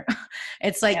future.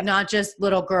 It's like not just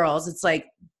little girls. It's like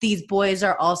these boys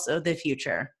are also the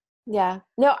future. Yeah,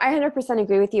 no, I 100%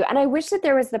 agree with you. And I wish that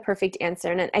there was the perfect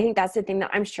answer. And I think that's the thing that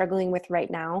I'm struggling with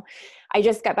right now. I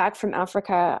just got back from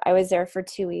Africa. I was there for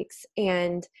 2 weeks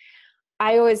and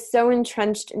I was so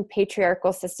entrenched in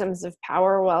patriarchal systems of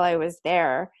power while I was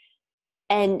there.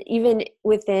 And even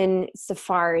within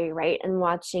safari, right, and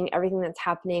watching everything that's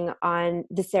happening on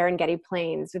the Serengeti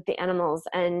plains with the animals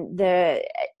and there's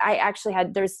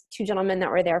two gentlemen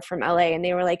that were there from LA and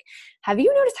they were like, have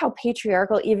you noticed how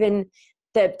patriarchal even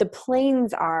the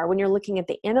plains are when you're looking at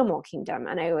the animal kingdom?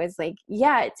 And I was like,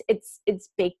 yeah, it's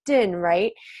baked in,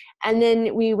 right? And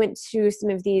then we went to some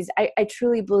of these, I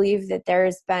truly believe that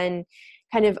there's been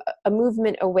kind of a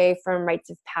movement away from rites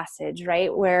of passage,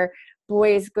 right? Where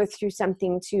boys go through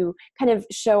something to kind of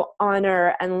show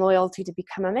honor and loyalty to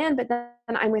become a man. But then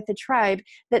I'm with the tribe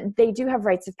that they do have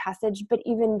rites of passage, but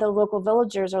even the local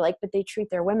villagers are like, but they treat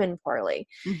their women poorly.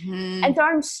 And so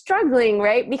I'm struggling,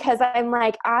 right? Because I'm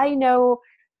like, I know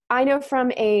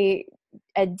from a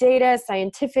data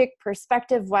scientific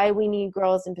perspective why we need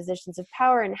girls in positions of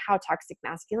power and how toxic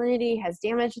masculinity has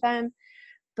damaged them.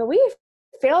 But we've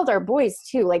failed our boys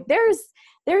too. Like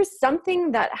there's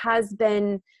something that has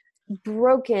been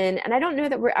broken, and I don't know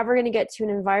that we're ever going to get to an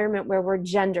environment where we're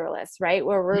genderless, right?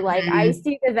 Where we're like, I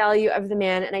see the value of the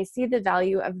man and I see the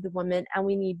value of the woman, and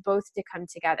we need both to come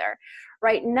together.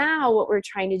 Right now, what we're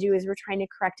trying to do is we're trying to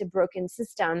correct a broken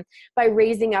system by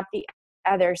raising up the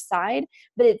other side,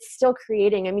 but it's still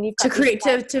creating. I mean, you've got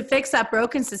to fix that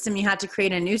broken system, you had to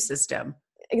create a new system.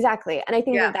 Exactly. And I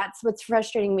think that that's what's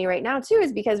frustrating me right now too,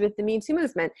 is because with the Me Too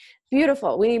movement,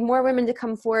 beautiful. We need more women to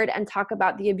come forward and talk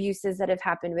about the abuses that have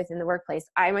happened within the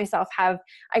workplace. I myself I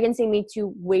can say Me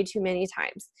Too way too many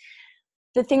times.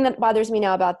 The thing that bothers me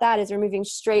now about that is we're moving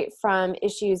straight from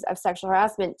issues of sexual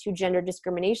harassment to gender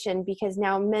discrimination because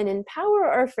now men in power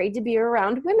are afraid to be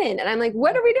around women. And I'm like,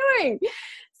 what are we doing?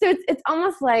 So it's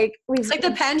almost like it's like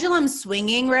the pendulum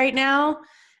swinging right now.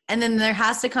 And then there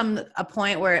has to come a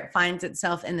point where it finds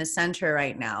itself in the center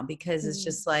right now, because it's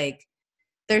just like,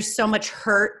 there's so much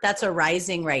hurt that's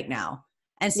arising right now.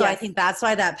 And so I think that's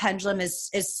why that pendulum is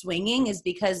swinging, is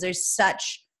because there's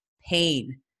such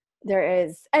pain. There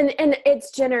is. And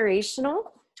it's generational.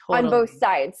 Totally.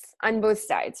 On both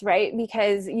sides, right?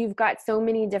 Because you've got so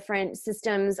many different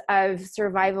systems of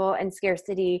survival and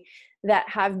scarcity that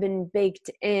have been baked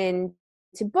in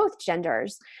to both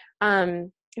genders.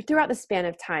 Throughout the span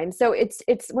of time. So it's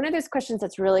one of those questions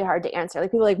that's really hard to answer.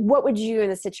 Like people are like, what would you do in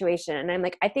this situation? And I'm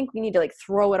like, I think we need to like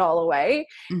throw it all away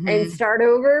and start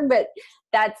over. But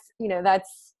that's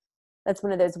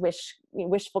one of those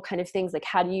wishful kind of things. Like,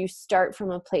 how do you start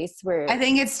from a place where I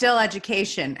think it's still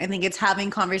education. I think it's having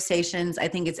conversations. I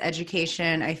think it's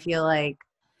education. I feel like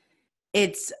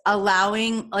it's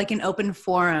allowing like an open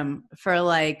forum for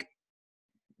like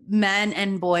men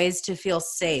and boys to feel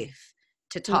safe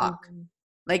to talk.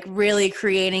 like really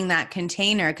creating that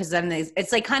container. Cause then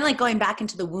it's like kind of like going back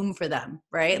into the womb for them,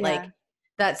 right? Yeah. Like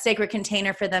that sacred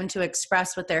container for them to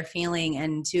express what they're feeling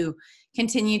and to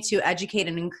continue to educate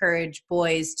and encourage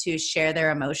boys to share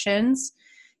their emotions,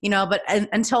 you know, but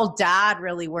until dad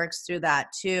really works through that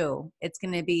too, it's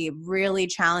going to be really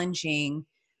challenging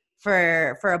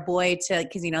for a boy to,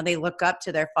 cause you know, they look up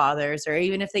to their fathers, or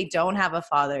even if they don't have a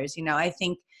fathers, you know, I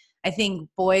think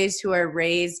boys who are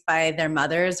raised by their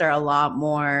mothers are a lot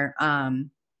more,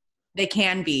 they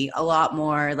can be a lot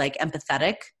more like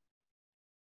empathetic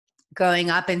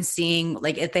growing up and seeing,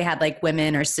 like if they had like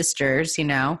women or sisters, you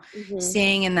know,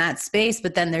 seeing in that space.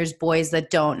 But then there's boys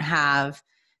that don't have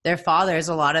their fathers,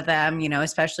 a lot of them, you know,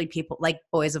 especially people like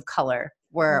boys of color,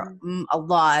 where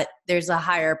there's a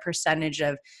higher percentage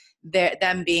of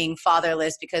them being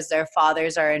fatherless because their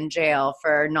fathers are in jail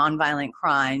for nonviolent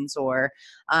crimes, or,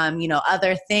 you know,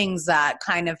 other things that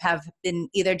kind of have been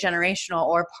either generational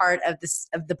or part of this,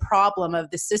 of the problem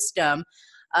of the system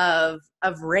of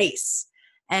race.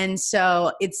 And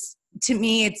so to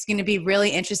me, it's going to be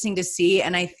really interesting to see.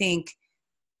 And I think,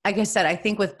 like I said, I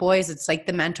think with boys, it's like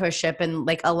the mentorship and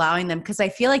like allowing them, because I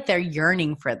feel like they're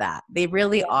yearning for that. They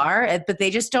really are, but they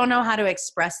just don't know how to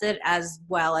express it as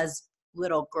well as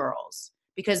little girls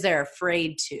because they're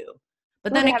afraid to.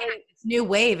 But then again, this new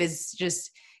wave is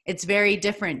just, it's very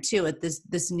different too with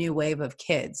this new wave of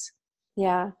kids.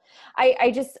 Yeah.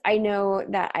 I know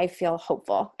that I feel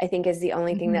hopeful, I think is the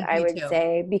only thing that I would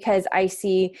say, because I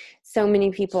see so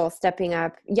many people stepping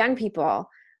up, young people,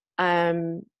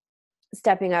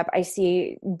 stepping up. I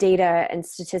see data and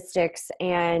statistics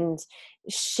and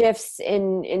shifts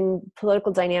in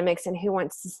political dynamics and who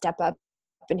wants to step up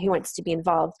and who wants to be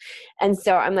involved. And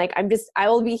so I'm like, I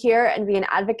will be here and be an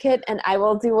advocate, and I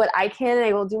will do what I can, and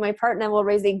I will do my part, and I will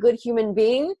raise a good human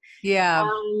being. Yeah.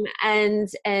 And,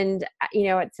 you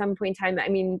know, at some point in time, I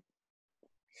mean,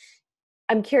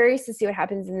 I'm curious to see what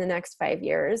happens in the next 5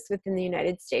 years within the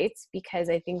United States, because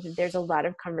I think that there's a lot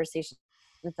of conversations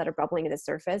that are bubbling to the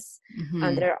surface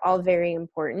that are all very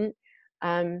important.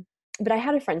 But I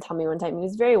had a friend tell me one time, he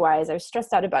was very wise. I was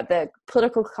stressed out about the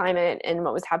political climate and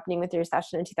what was happening with the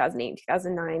recession in 2008,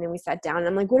 2009. And we sat down and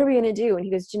I'm like, what are we going to do? And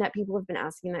he goes, Jeanette, people have been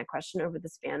asking that question over the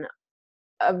span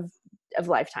of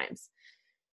lifetimes.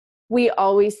 We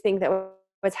always think that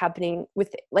what's happening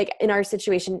with, like, in our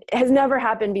situation has never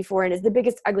happened before and is the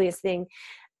biggest, ugliest thing.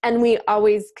 And we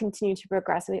always continue to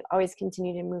progress, and we always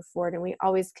continue to move forward, and we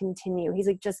always continue. He's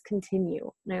like, just continue.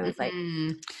 And I was like,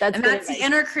 that's the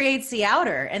inner creates the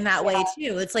outer in that way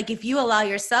too. It's like, if you allow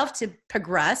yourself to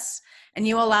progress and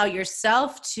you allow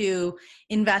yourself to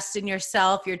invest in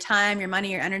yourself, your time, your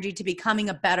money, your energy, to becoming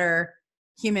a better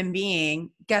human being,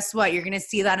 guess what? You're going to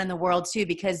see that in the world too,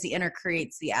 because the inner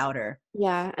creates the outer.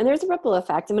 Yeah. And there's a ripple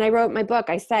effect. And when I wrote my book,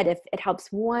 I said, if it helps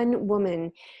one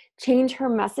woman change her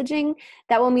messaging,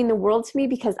 that will mean the world to me,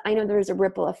 because I know there's a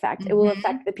ripple effect. It will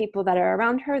affect the people that are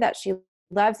around her that she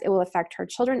loves. It will affect her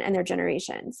children and their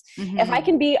generations. If I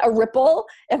can be a ripple,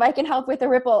 if I can help with the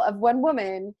ripple of one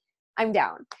woman, I'm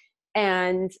down.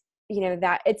 And, you know,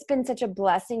 that it's been such a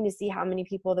blessing to see how many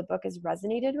people the book has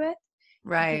resonated with.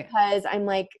 Right. Because I'm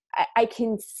like, I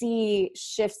can see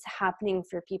shifts happening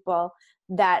for people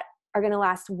that are going to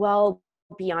last well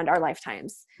beyond our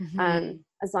lifetimes,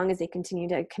 as long as they continue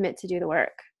to commit to do the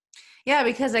work. Yeah,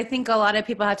 because I think a lot of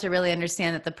people have to really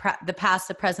understand that the past,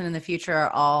 the present, and the future are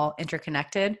all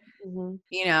interconnected,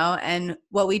 you know, and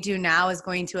what we do now is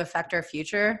going to affect our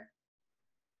future,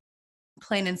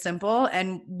 plain and simple.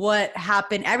 And what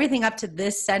happened, everything up to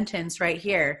this sentence right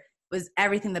here, was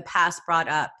everything the past brought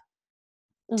up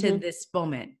to this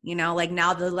moment, you know, like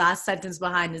now the last sentence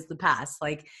behind is the past.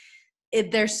 Like,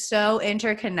 they're so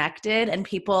interconnected, and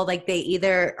people, like, they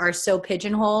either are so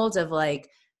pigeonholed of like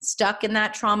stuck in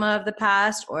that trauma of the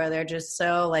past, or they're just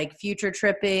so like future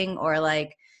tripping, or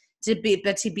like to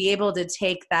be able to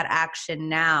take that action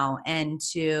now and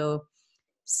to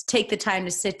take the time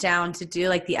to sit down to do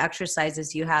like the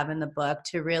exercises you have in the book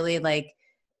to really like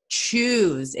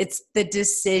choose. It's the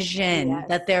decision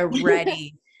that they're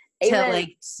ready to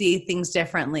like see things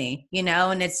differently, you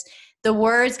know, and it's, the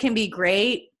words can be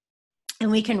great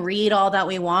and we can read all that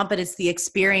we want, but it's the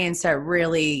experience that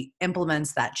really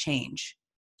implements that change.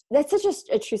 That's such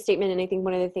a true statement. And I think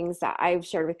one of the things that I've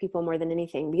shared with people more than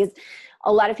anything, because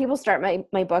a lot of people start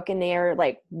my book and they are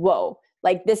like, whoa,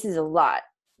 like this is a lot,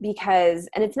 because,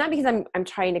 and it's not because I'm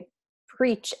trying to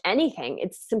preach anything.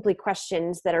 It's simply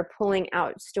questions that are pulling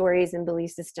out stories and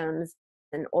belief systems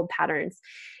and old patterns.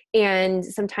 And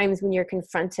sometimes when you're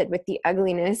confronted with the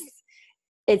ugliness,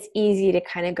 it's easy to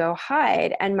kind of go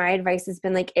hide. And my advice has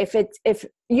been like, if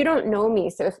you don't know me,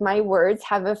 so if my words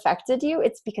have affected you,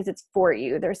 it's because it's for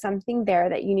you. There's something there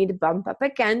that you need to bump up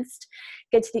against,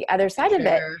 get to the other side of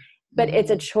it. But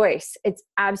it's a choice. It's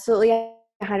absolutely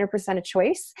 100% a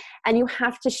choice. And you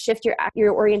have to shift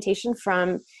your orientation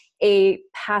from a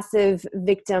passive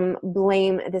victim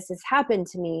blame, this has happened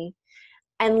to me,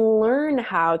 and learn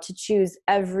how to choose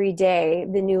every day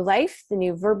the new life, the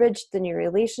new verbiage, the new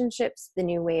relationships, the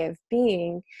new way of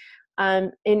being,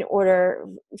 in order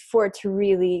for it to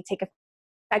really take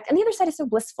effect. And the other side is so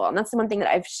blissful. And that's the one thing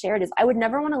that I've shared is I would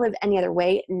never want to live any other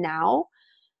way now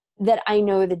that I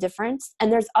know the difference.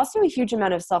 And there's also a huge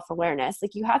amount of self-awareness.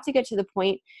 Like you have to get to the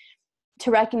point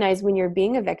to recognize when you're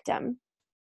being a victim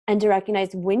and to recognize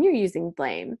when you're using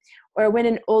blame or when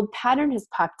an old pattern has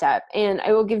popped up. And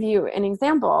I will give you an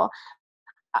example.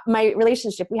 My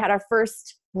relationship, we had our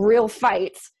first real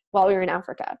fight while we were in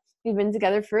Africa. We've been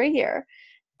together for a year.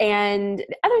 And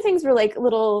other things were like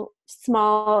little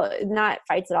small, not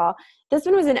fights at all. This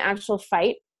one was an actual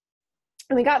fight.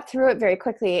 And we got through it very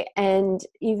quickly and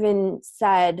even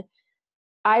said,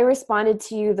 I responded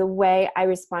to you the way I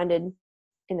responded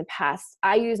in the past.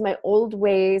 I use my old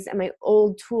ways and my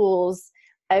old tools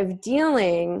of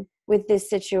dealing with this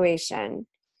situation.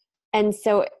 And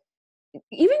so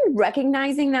even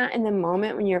recognizing that in the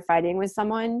moment when you're fighting with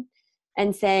someone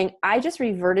and saying, I just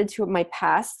reverted to my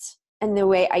past and the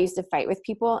way I used to fight with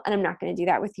people, and I'm not going to do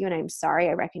that with you. And I'm sorry.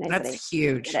 I recognize that's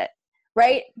huge. Did it.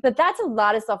 Right? But that's a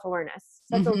lot of self-awareness.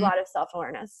 That's a lot of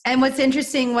self-awareness. And what's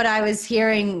interesting, what I was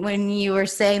hearing when you were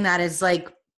saying that is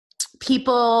like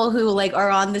people who like are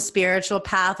on the spiritual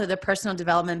path or the personal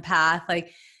development path,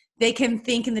 like they can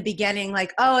think in the beginning,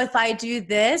 like, oh, if I do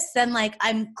this, then like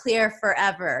I'm clear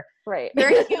forever. Right.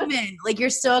 You're human. Like you're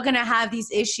still going to have these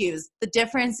issues. The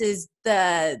difference is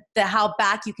the how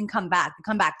back you can come back, the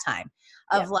comeback time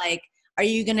of like, are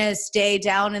you going to stay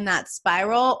down in that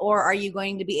spiral or are you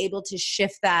going to be able to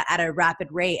shift that at a rapid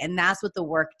rate? And that's what the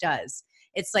work does.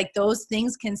 It's like those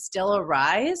things can still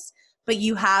arise, but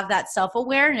you have that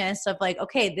self-awareness of like,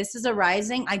 okay, this is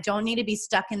arising. I don't need to be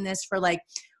stuck in this for like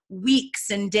weeks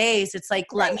and days. It's like,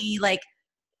 let me like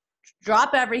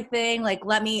drop everything. Like,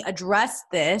 let me address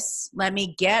this. Let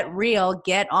me get real,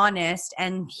 get honest,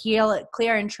 and heal it,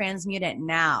 clear and transmute it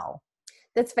now.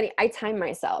 That's funny. I time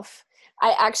myself.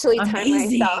 I actually time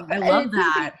myself. I love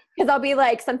that. Because I'll be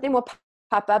like, something will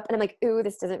pop up and I'm like, ooh,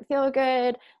 this doesn't feel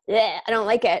good. Yeah, I don't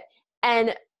like it.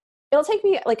 And it'll take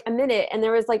me like a minute. And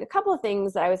there was like a couple of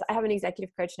things that I have an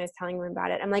executive coach and I was telling her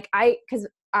about it. I'm like, because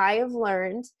I have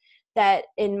learned that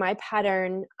in my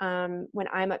pattern, when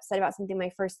I'm upset about something,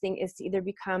 my first thing is to either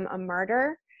become a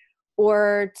martyr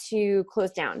or to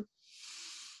close down.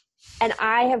 And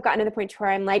I have gotten to the point where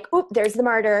I'm like, oh, there's the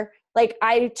martyr. Like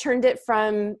I turned it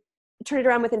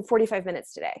around within 45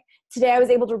 minutes today. Today I was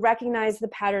able to recognize the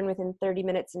pattern within 30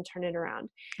 minutes and turn it around.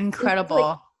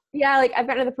 Incredible. Like I've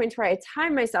gotten to the point where I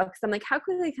time myself because I'm like, how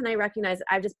quickly can I recognize that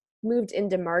I've just moved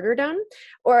into martyrdom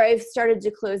or I've started to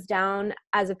close down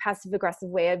as a passive aggressive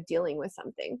way of dealing with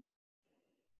something.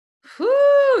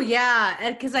 Whew,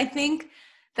 yeah. Because I think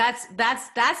that's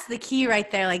the key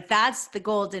right there. Like that's the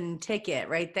golden ticket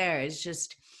right there is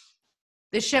just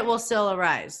the shit will still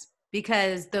arise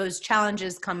because those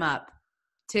challenges come up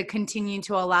to continue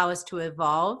to allow us to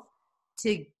evolve,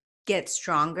 to get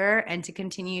stronger, and to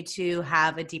continue to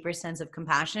have a deeper sense of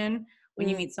compassion when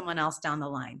you meet someone else down the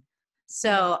line.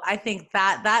 So I think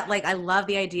that like, I love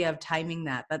the idea of timing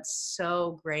that. That's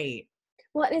so great.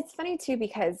 Well, and it's funny too,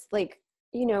 because like,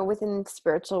 you know, within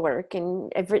spiritual work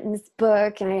and I've written this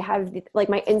book and I have like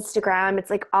my Instagram, it's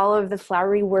like all of the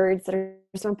flowery words that are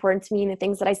so important to me and the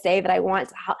things that I say that I want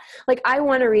to help. Like I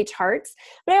want to reach hearts,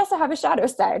 but I also have a shadow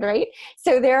side, right?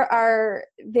 So there are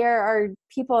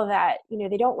people that, you know,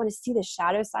 they don't want to see the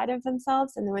shadow side of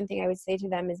themselves. And the one thing I would say to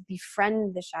them is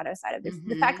befriend the shadow side of this.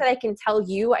 The fact that I can tell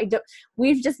you,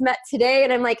 we've just met today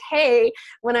and I'm like, hey,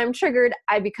 when I'm triggered,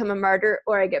 I become a martyr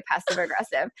or I get passive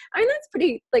aggressive. I mean, that's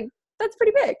pretty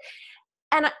big.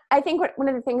 And I think one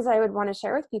of the things I would want to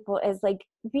share with people is like,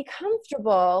 be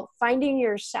comfortable finding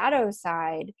your shadow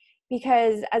side,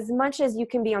 because as much as you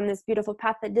can be on this beautiful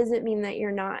path, that doesn't mean that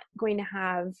you're not going to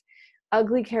have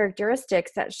ugly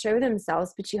characteristics that show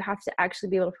themselves, but you have to actually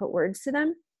be able to put words to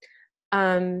them,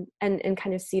 and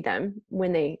kind of see them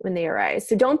when they arise.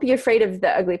 So don't be afraid of the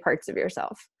ugly parts of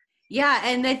yourself. Yeah.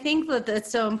 And I think that's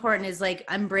so important is like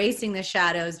embracing the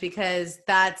shadows, because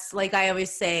that's like, I always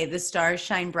say the stars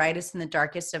shine brightest in the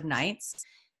darkest of nights.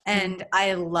 And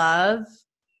I love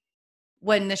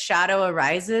when the shadow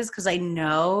arises because I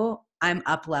know I'm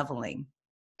up leveling.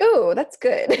 Oh, that's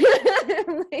good.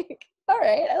 I'm like, All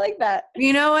right. I like that.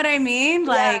 You know what I mean?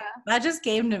 Like, Yeah. that just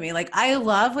came to me. Like, I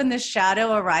love when the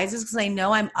shadow arises because I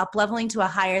know I'm up leveling to a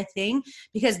higher thing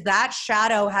because that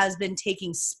shadow has been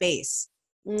taking space.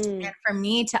 And for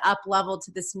me to up level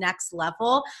to this next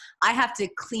level, I have to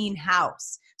clean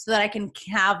house so that I can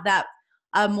have that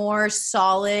a more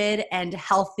solid and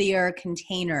healthier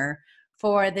container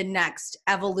for the next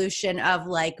evolution of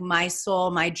like my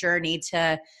soul, my journey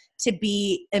to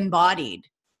be embodied.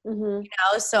 Mm-hmm. You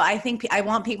know, so I think I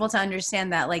want people to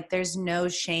understand that like there's no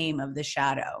shame of the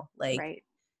shadow. Like Right.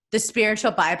 the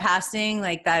spiritual bypassing,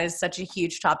 like that is such a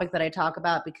huge topic that I talk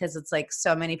about because it's like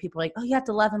so many people are like, oh, you have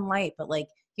to love and light, but like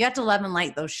you have to love and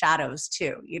light those shadows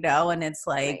too, you know? And it's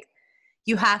like, Right.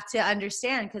 you have to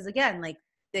understand because again, like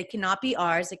it cannot be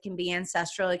ours. It can be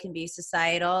ancestral. It can be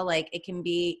societal. Like it can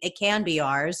be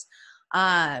ours.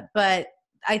 But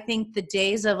I think the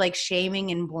days of like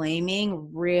shaming and blaming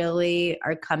really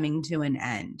are coming to an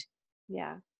end.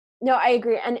 Yeah. No, I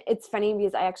agree. And it's funny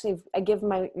because I give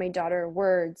my daughter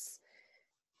words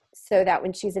so that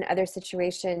when she's in other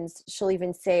situations, she'll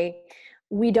even say,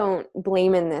 we don't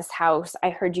blame in this house. I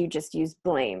heard you just use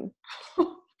blame.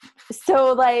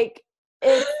 So like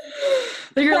it's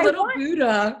You're a little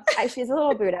Buddha. She's a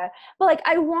little Buddha, but like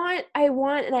I want,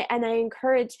 and I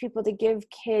encourage people to give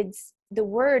kids the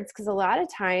words because a lot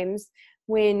of times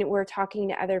when we're talking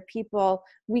to other people,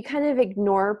 we kind of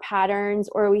ignore patterns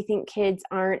or we think kids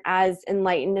aren't as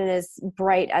enlightened and as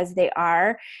bright as they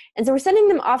are. And so we're sending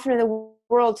them off into the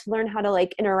world to learn how to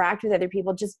like interact with other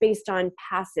people just based on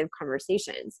passive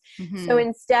conversations. Mm-hmm. So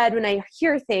instead, when I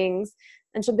hear things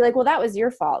and she'll be like, well, that was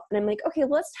your fault. And I'm like, okay,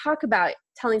 let's talk about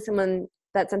telling someone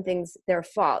that something's their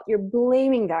fault. You're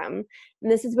blaming them. And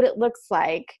this is what it looks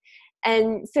like.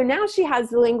 And so now she has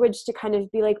the language to kind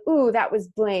of be like, ooh, that was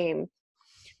blame.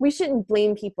 We shouldn't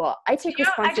blame people. I take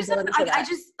responsibility for that. I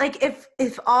just like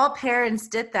if all parents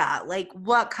did that, like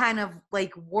what kind of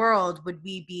like world would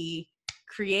we be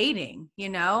creating? You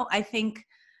know, I think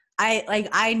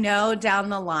I know down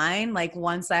the line, like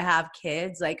once I have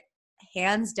kids, like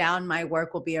hands down, my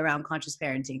work will be around conscious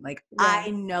parenting. Like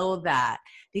I know that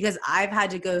because I've had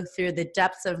to go through the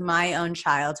depths of my own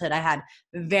childhood. I had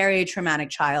a very traumatic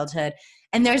childhood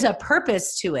and there's a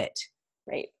purpose to it.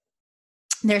 Right.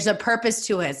 There's a purpose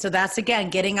to it. So that's, again,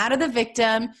 getting out of the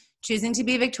victim, choosing to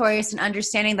be victorious and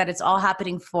understanding that it's all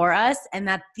happening for us and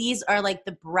that these are like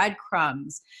the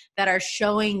breadcrumbs that are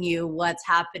showing you what's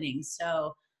happening.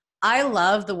 So I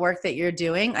love the work that you're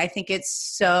doing. I think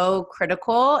it's so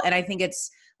critical. And I think it's,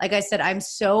 like I said, I'm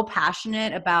so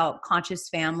passionate about conscious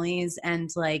families and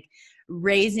like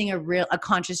raising a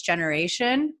conscious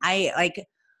generation.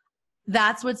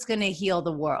 That's what's going to heal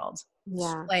the world.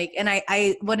 Yeah. Like, and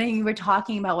I, when you were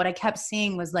talking about what I kept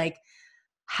seeing was like,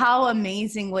 how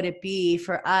amazing would it be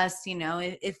for us, you know,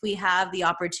 if we have the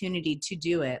opportunity to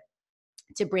do it,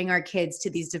 to bring our kids to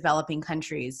these developing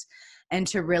countries and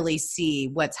to really see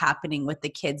what's happening with the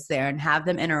kids there and have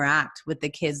them interact with the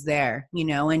kids there, you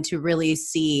know, and to really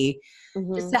see,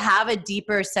 just to have a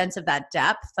deeper sense of that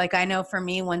depth. Like I know for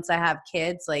me, once I have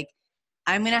kids, like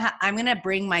I'm going to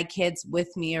bring my kids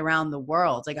with me around the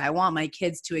world. Like I want my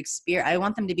kids to I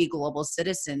want them to be global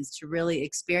citizens, to really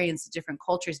experience the different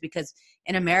cultures, because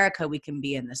in America, we can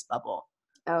be in this bubble.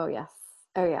 Oh, yes.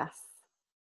 Oh, yes.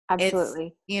 Absolutely.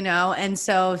 It's, you know, and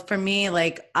so for me,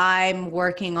 like I'm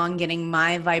working on getting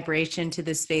my vibration to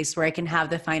the space where I can have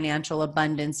the financial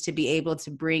abundance to be able to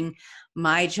bring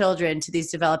my children to these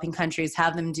developing countries,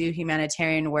 have them do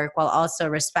humanitarian work while also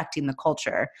respecting the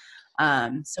culture.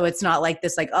 So it's not like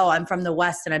this, like, oh, I'm from the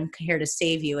West and I'm here to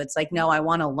save you. It's like, no, I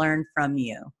want to learn from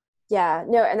you. Yeah,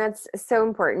 no. And that's so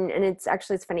important. And it's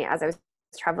funny, as I was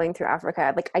traveling through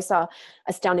Africa, like I saw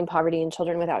astounding poverty and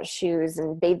children without shoes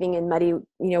and bathing in muddy,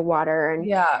 water.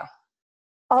 And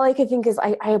all I could think is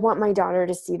I want my daughter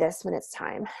to see this when it's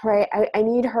time, right? I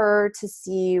need her to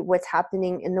see what's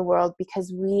happening in the world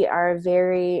because we are a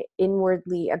very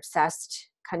inwardly obsessed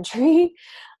country.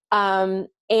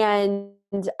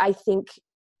 And I think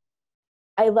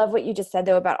I love what you just said,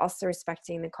 though, about also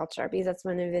respecting the culture, because that's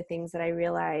one of the things that I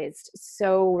realized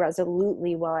so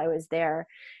resolutely while I was there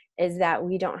is that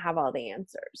we don't have all the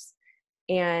answers.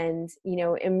 And,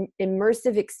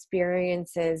 immersive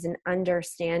experiences and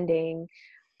understanding,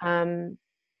 I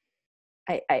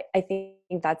think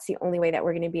that's the only way that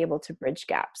we're going to be able to bridge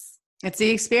gaps. It's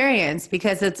the experience,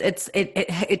 because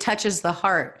it touches the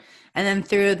heart. And then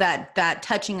through that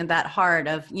touching of that heart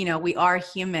of, we are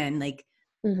human, like,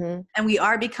 and we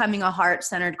are becoming a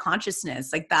heart-centered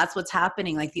consciousness. Like that's what's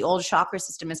happening. Like the old chakra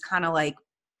system is kind of like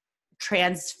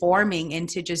transforming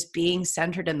into just being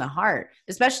centered in the heart,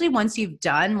 especially once you've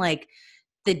done like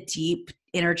the deep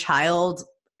inner child,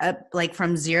 like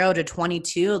from 0 to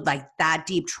 22, like that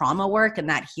deep trauma work and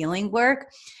that healing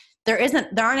work, there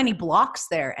aren't any blocks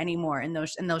there anymore in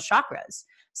those chakras.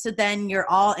 So then you're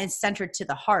all centered to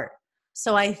the heart.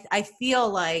 So I feel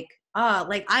like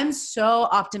I'm so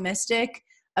optimistic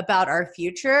about our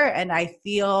future, and I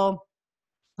feel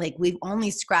like we've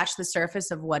only scratched the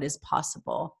surface of what is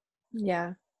possible.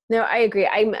 Yeah. No, I agree.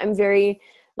 I'm very,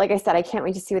 like I said, I can't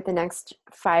wait to see what the next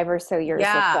 5 or so years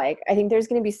look like. I think there's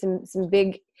going to be some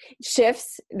big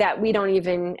shifts that we don't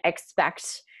even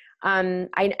expect. I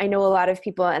know a lot of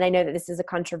people, and I know that this is a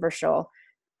controversial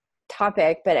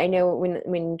topic, but I know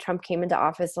when Trump came into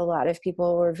office, a lot of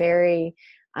people were very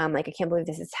like, I can't believe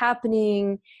this is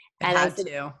happening. And I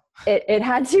said, it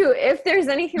had to. If there's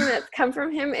anything that's come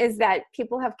from him, is that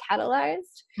people have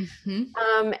catalyzed,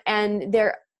 and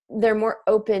they're more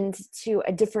open to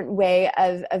a different way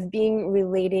of being,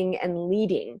 relating, and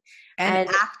leading, and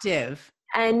active.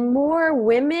 And more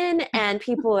women and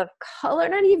people of color,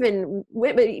 not even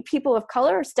women, people of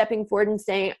color, are stepping forward and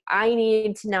saying, I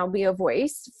need to now be a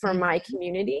voice for my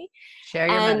community. Share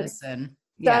your medicine.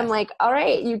 So I'm like, all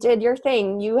right, you did your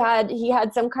thing. He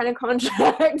had some kind of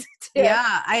contract.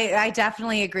 Yeah, I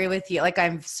definitely agree with you. Like,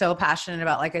 I'm so passionate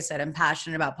about, like I said, I'm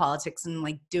passionate about politics and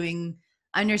like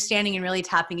understanding and really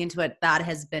tapping into it. That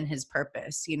has been his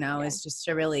purpose, is just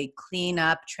to really clean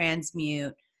up,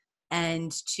 transmute,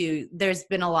 and there's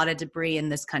been a lot of debris in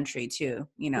this country too,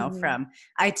 to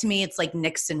me, it's like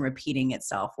Nixon repeating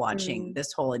itself watching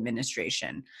this whole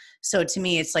administration. So to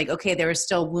me, it's like, okay, there were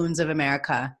still wounds of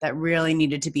America that really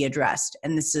needed to be addressed.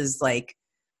 And this is like,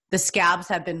 the scabs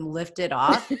have been lifted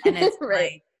off, and it's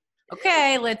right. Like,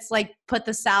 okay, let's like put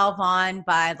the salve on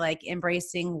by like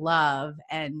embracing love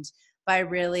and by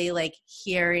really like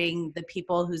hearing the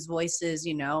people whose voices,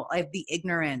 like the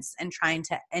ignorance, and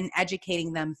and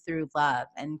educating them through love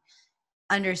and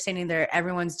understanding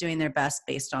everyone's doing their best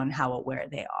based on how aware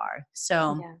they are.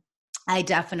 So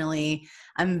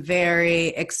I'm very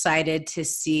excited to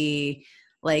see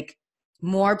like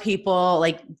more people,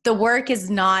 like the work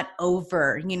is not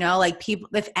over, like people,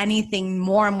 if anything,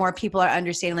 more and more people are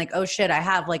understanding like, oh shit, I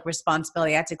have like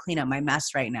responsibility. I have to clean up my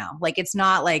mess right now. Like, it's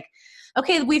not like,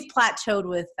 okay, we've plateaued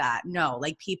with that. No,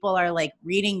 like people are like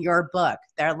reading your book.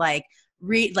 They're like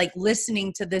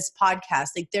listening to this podcast.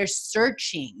 Like they're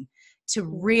searching to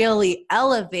really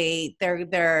elevate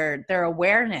their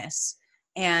awareness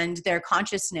and their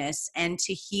consciousness and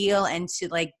to heal and to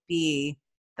like be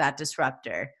that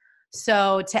disruptor.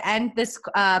 So to end this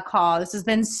call, this has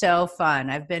been so fun.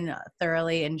 I've been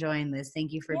thoroughly enjoying this.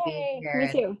 Thank you for being here.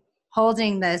 Me too.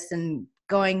 Holding this and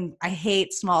going. I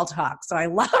hate small talk, so I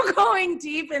love going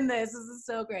deep in this. This is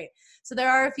so great. So there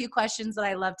are a few questions that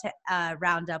I love to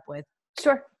round up with.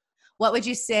 Sure. What would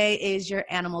you say is your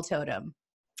animal totem?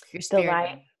 Your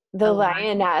spirit? The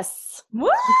lioness. Woo!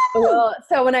 Well,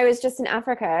 so when I was just in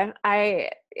Africa, I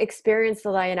experienced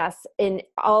the lioness in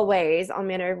all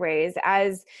manner of ways,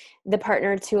 as the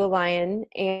partner to a lion,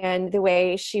 and the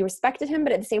way she respected him,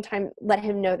 but at the same time let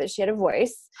him know that she had a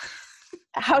voice.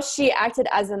 How she acted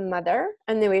as a mother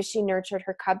and the way she nurtured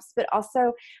her cubs, but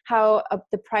also how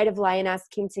the pride of lioness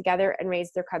came together and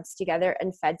raised their cubs together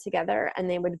and fed together. And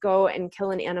they would go and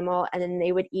kill an animal and then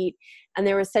they would eat. And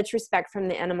there was such respect from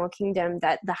the animal kingdom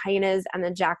that the hyenas and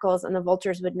the jackals and the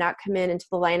vultures would not come in until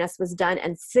the lioness was done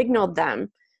and signaled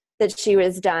them that she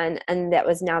was done and that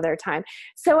was now their time.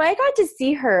 So I got to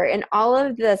see her in all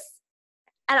of this.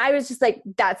 And I was just like,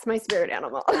 that's my spirit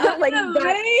animal. Like,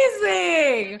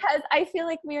 amazing. Because I feel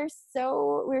like we're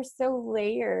so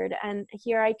layered. And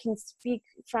here I can speak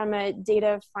from a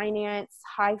data finance,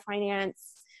 high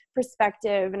finance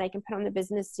perspective, and I can put on the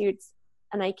business suits,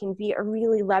 and I can be a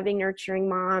really loving, nurturing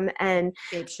mom and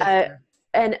a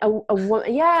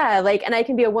woman. Yeah. Like, and I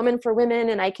can be a woman for women,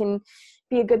 and I can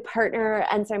be a good partner.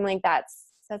 And so I'm like, that's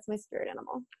my spirit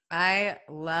animal. I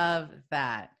love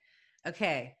that.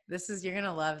 Okay, you're going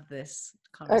to love this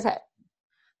conversation. Okay.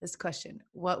 This question.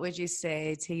 What would you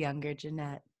say to younger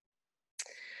Jeanette?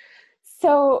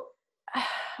 So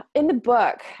in the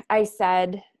book, I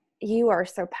said, you are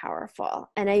so powerful.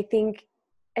 And I think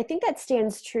that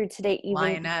stands true today. Even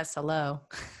Lioness, hello.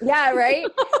 Yeah, right?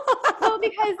 Well,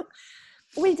 because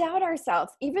we doubt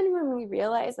ourselves. Even when we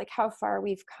realize like how far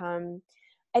we've come,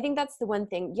 I think that's the one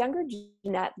thing. Younger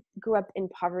Jeanette grew up in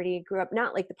poverty, grew up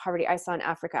not like the poverty I saw in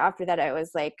Africa. After that, I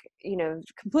was like,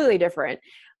 completely different.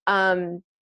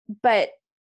 But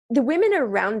the women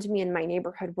around me in my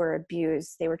neighborhood were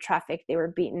abused. They were trafficked. They were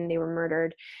beaten. They were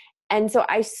murdered. And so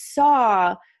I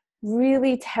saw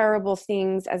really terrible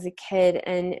things as a kid,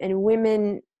 and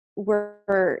women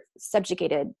were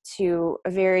subjugated to a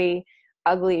very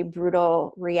ugly,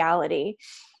 brutal reality.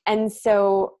 And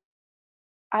so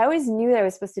I always knew that I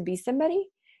was supposed to be somebody,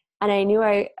 and I knew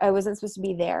I wasn't supposed to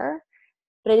be there,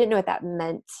 but I didn't know what that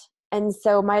meant. And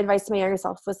so my advice to my younger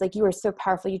self was like, you are so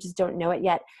powerful. You just don't know it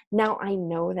yet. Now I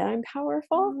know that I'm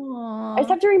powerful. Aww. I just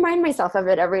have to remind myself of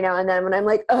it every now and then when I'm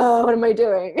like, oh, what am I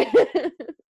doing?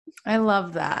 I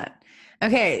love that.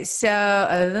 Okay. So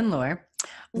other than lore,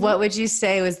 what would you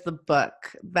say was the book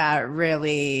that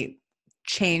really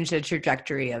changed the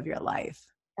trajectory of your life?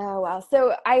 Oh, wow.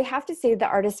 So I have to say The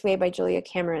Artist's Way by Julia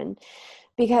Cameron,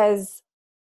 because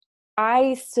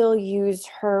I still use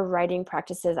her writing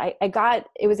practices.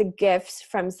 It was a gift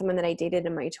from someone that I dated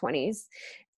in my 20s,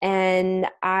 and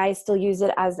I still use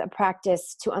it as a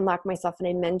practice to unlock myself. And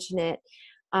I mention it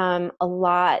a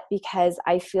lot because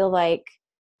I feel like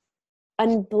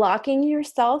unblocking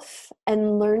yourself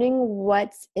and learning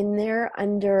what's in there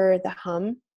under the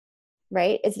hum,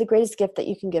 right? It's the greatest gift that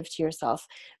you can give to yourself.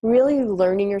 Really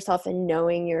learning yourself and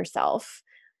knowing yourself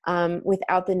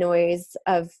without the noise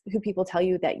of who people tell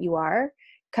you that you are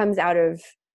comes out of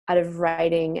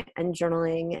writing and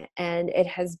journaling. And it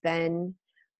has been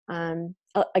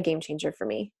a game changer for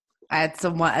me. It's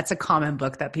a common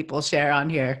book that people share on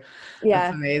here. Yeah.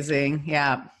 That's amazing.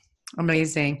 Yeah.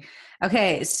 Amazing.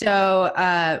 Okay. So,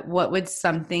 what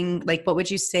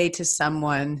would you say to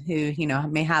someone who,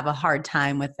 may have a hard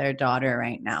time with their daughter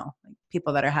right now? Like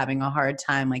people that are having a hard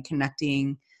time, like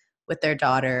connecting with their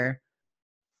daughter,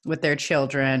 with their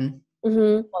children.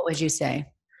 Mm-hmm. What would you say?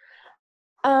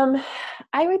 I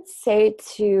would say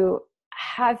to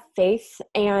have faith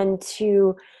and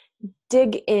to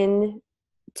dig in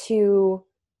to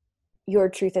your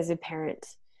truth as a parent.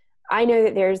 I know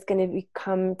that there's going to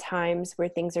become times where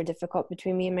things are difficult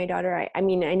between me and my daughter. I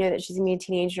mean, I know that she's going to be a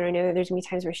teenager. I know that there's going to be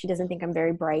times where she doesn't think I'm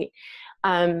very bright.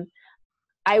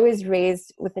 I was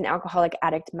raised with an alcoholic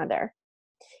addict mother,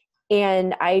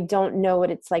 and I don't know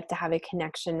what it's like to have a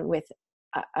connection with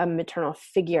a maternal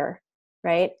figure,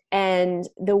 right? And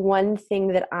the one thing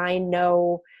that I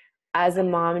know as a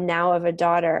mom now of a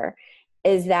daughter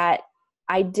is that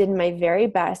I did my very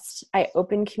best. I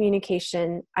opened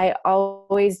communication. I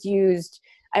always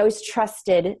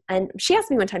trusted. And she asked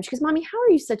me one time, she goes, "Mommy, how are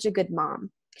you such a good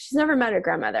mom?" She's never met her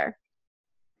grandmother.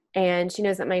 And she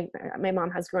knows that my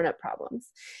mom has grown up problems.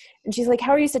 And she's like,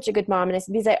 "How are you such a good mom?" And I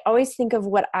said, "Because I always think of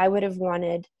what I would have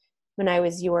wanted when I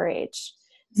was your age."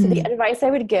 So the advice I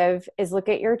would give is look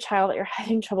at your child that you're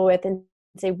having trouble with and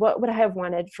say, what would I have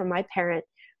wanted from my parent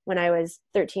when I was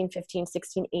 13, 15,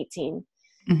 16, 18?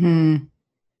 Mm-hmm.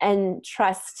 And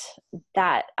trust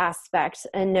that aspect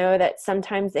and know that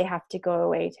sometimes they have to go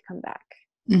away to come back.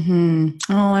 Mm-hmm.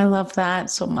 Oh, I love that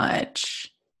so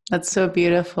much. That's so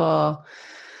beautiful.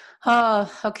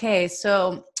 Oh, okay.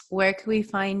 So where can we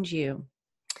find you?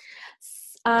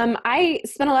 I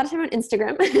spend a lot of time on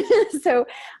Instagram. So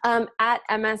at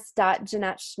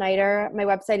ms.Jeanette Schneider. My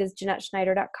website is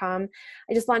JeanetteSchneider.com.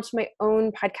 I just launched my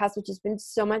own podcast, which has been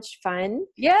so much fun.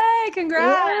 Yay, congrats.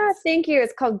 Yeah, thank you.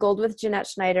 It's called Gold with Jeanette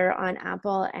Schneider on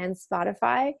Apple and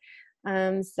Spotify.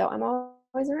 So I'm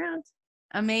always around.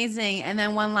 Amazing. And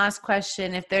then one last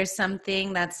question. If there's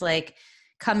something that's like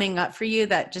coming up for you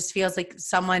that just feels like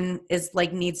someone is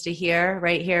like needs to hear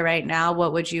right here, right now,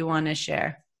 what would you want to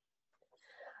share?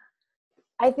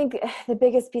 I think the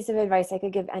biggest piece of advice I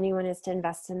could give anyone is to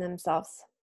invest in themselves.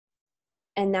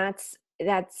 And that's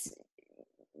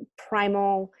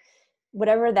primal,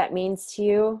 whatever that means to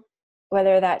you,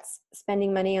 whether that's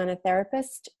spending money on a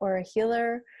therapist or a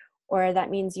healer, or that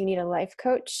means you need a life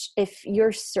coach. If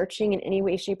you're searching in any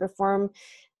way, shape, or form,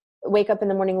 wake up in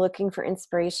the morning looking for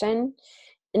inspiration,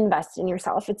 invest in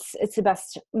yourself. It's the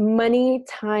best money,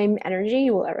 time, energy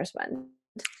you will ever spend.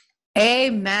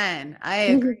 Amen. I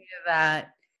agree to that.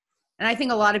 And I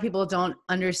think a lot of people don't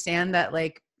understand that,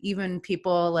 like, even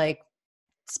people like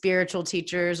spiritual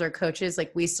teachers or coaches,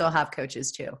 like we still have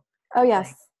coaches too. Oh, yes.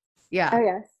 Like, yeah. Oh,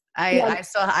 yes.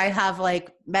 I have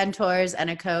like mentors and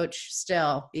a coach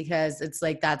still, because it's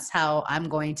like, that's how I'm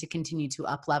going to continue to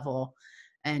up level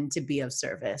and to be of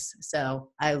service. So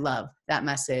I love that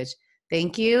message.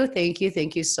 Thank you. Thank you.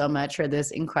 Thank you so much for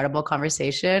this incredible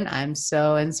conversation. I'm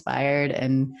so inspired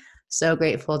and so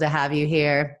grateful to have you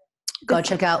here. Go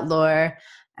check out Lore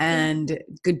and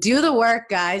go do the work,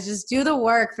 guys. Just do the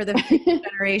work for the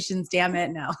generations. Damn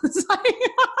it. No.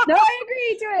 No, I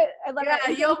agree. Do it. I love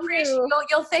it.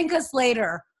 You'll thank us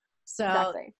later. So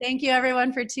Exactly. Thank you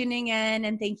everyone for tuning in.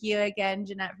 And thank you again,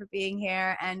 Jeanette, for being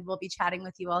here. And we'll be chatting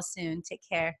with you all soon. Take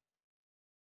care.